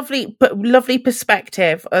 What a lovely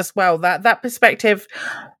perspective as well. That perspective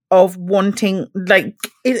of wanting, like,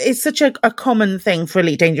 it's such a common thing for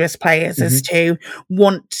Elite Dangerous players is to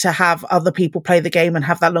want to have other people play the game and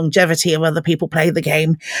have that longevity of other people play the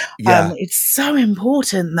game. Yeah. It's so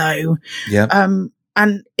important though. Yeah.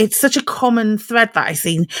 And it's such a common thread that I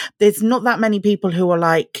see. There's not that many people who are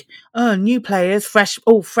like, oh, new players, fresh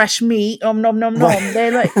meat, nom nom nom nom. Right.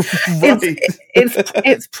 They're like,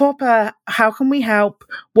 it's proper. How can we help?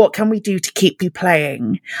 What can we do to keep you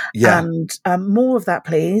playing? Yeah. And more of that,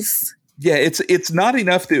 please. Yeah, it's not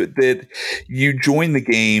enough that you join the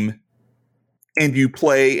game and you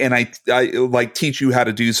play, and I like teach you how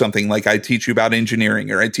to do something. Like I teach you about engineering,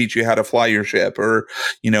 or I teach you how to fly your ship, or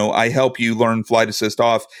I help you learn flight assist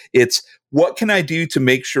off. It's what can I do to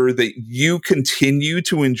make sure that you continue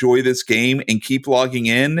to enjoy this game and keep logging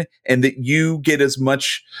in, and that you get as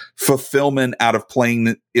much fulfillment out of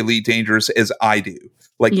playing Elite Dangerous as I do.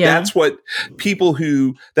 Like that's what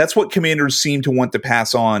commanders seem to want to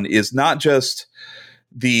pass on, is not just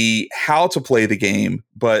the how to play the game,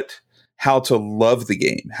 but how to love the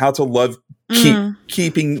game, how to love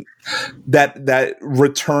keeping that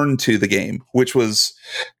return to the game, which was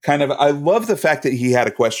kind of, I love the fact that he had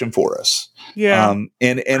a question for us. Yeah.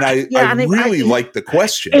 And I really liked the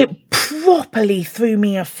question. It properly threw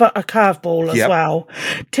me a curveball as well,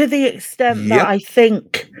 to the extent that I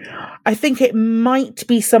think it might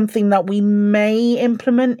be something that we may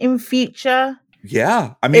implement in future.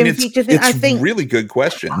 Yeah. I mean, it's a really good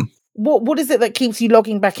question. what is it that keeps you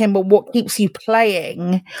logging back in, but what keeps you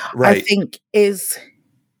playing, right. I think is...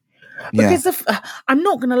 Because I'm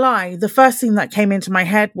not going to lie, the first thing that came into my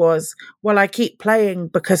head was, well, I keep playing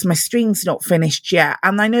because my stream's not finished yet.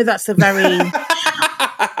 And I know that's a very...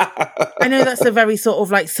 I know that's a very sort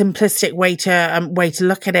of like simplistic way to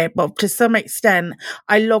look at it, but to some extent,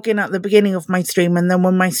 I log in at the beginning of my stream, and then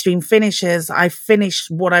when my stream finishes, I finish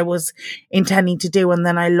what I was intending to do, and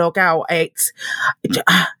then I log out.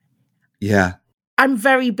 Yeah. I'm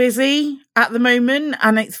very busy at the moment,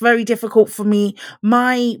 and it's very difficult for me.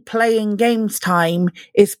 My playing games time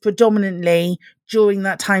is predominantly during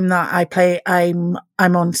that time that I play. I'm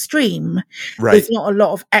on stream. Right. There's not a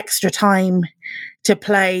lot of extra time to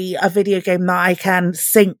play a video game that I can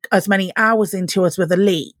sink as many hours into as with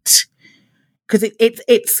Elite, because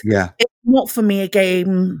it's not for me a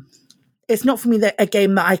game. It's not for me a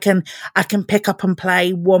game that I can pick up and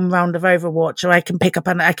play one round of Overwatch, or I can pick up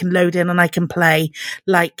and I can load in and I can play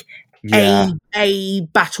like a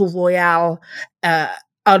battle royale,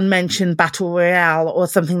 unmentioned battle royale or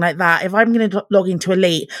something like that. If I'm going to log into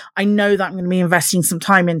Elite, I know that I'm going to be investing some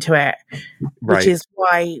time into it, right. which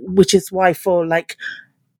is why for like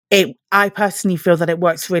it, I personally feel that it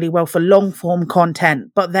works really well for long form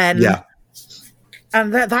content. But then,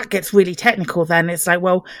 and that gets really technical. Then it's like,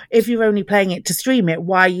 well, if you're only playing it to stream it,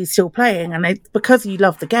 why are you still playing? And it's because you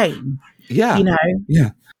love the game. Yeah, you know.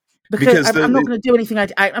 Yeah, because I'm not going to do anything.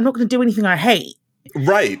 I'm not going to do anything I hate.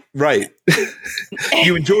 Right.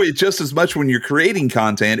 You enjoy it just as much when you're creating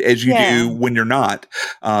content as you do when you're not.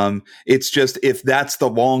 It's just, if that's the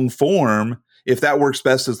long form, if that works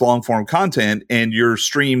best as long form content and your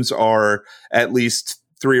streams are at least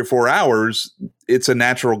 3 or 4 hours, it's a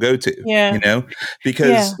natural go-to, you know,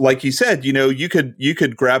 because like you said, you know, you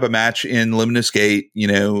could grab a match in Luminous Gate, you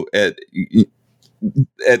know, at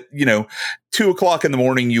 2:00 in the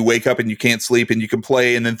morning, you wake up and you can't sleep and you can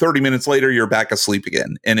play. And then 30 minutes later, you're back asleep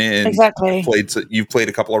again. And exactly. You've played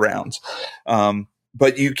a couple of rounds.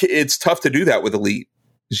 But it's tough to do that with Elite.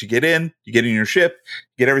 You get in your ship,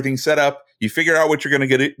 get everything set up, you figure out what you're going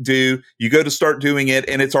to do, you go to start doing it,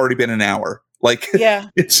 and it's already been an hour. Like,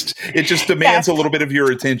 it just demands a little bit of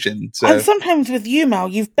your attention. So. And sometimes with you, Mal,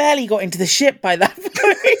 you've barely got into the ship by that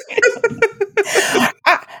point.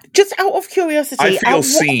 Just out of curiosity, I feel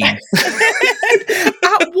seen. At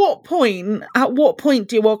what point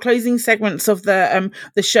do our closing segments of the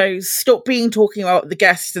shows stop being talking about the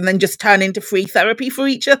guests and then just turn into free therapy for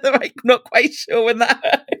each other? I'm not quite sure when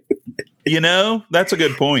that. You know, that's a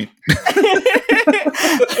good point.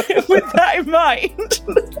 With that in mind,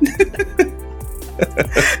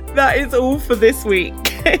 that is all for this week.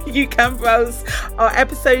 You can browse our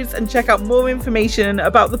episodes and check out more information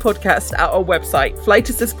about the podcast at our website,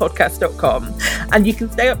 flightassistpodcast.com. And you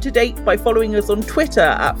can stay up to date by following us on Twitter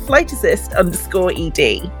at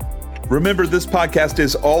flightassist_ED. Remember, this podcast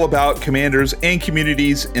is all about commanders and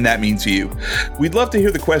communities, and that means you. We'd love to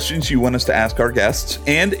hear the questions you want us to ask our guests.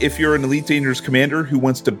 And if you're an Elite Dangerous commander who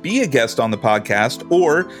wants to be a guest on the podcast,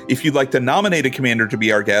 or if you'd like to nominate a commander to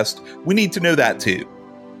be our guest, we need to know that too.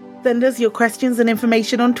 Send us your questions and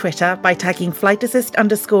information on Twitter by tagging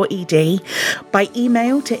flightassist_ED, by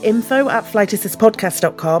email to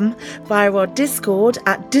info@flightassistpodcast.com, via our Discord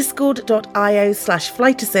at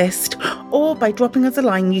discord.io/flightassist, or by dropping us a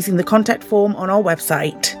line using the contact form on our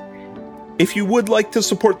website. If you would like to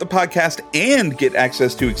support the podcast and get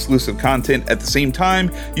access to exclusive content at the same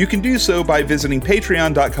time, you can do so by visiting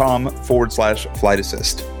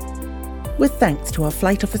patreon.com/flightassist. With thanks to our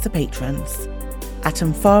Flight Officer patrons: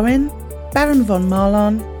 Atom Foreign, Baron von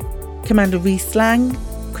Marlon, Commander Reese Lang,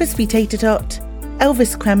 Crispy Tater Tot,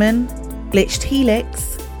 Elvis Kremen, Glitched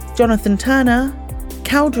Helix, Jonathan Turner,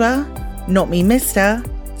 Caldra, Not Me Mister,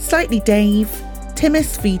 Slightly Dave,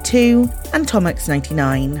 Timus V2, and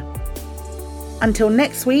Tomx99. Until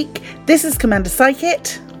next week, this is Commander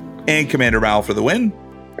Psychit and Commander Mal for the win,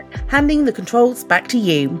 handing the controls back to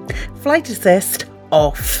you. Flight Assist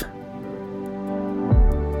off.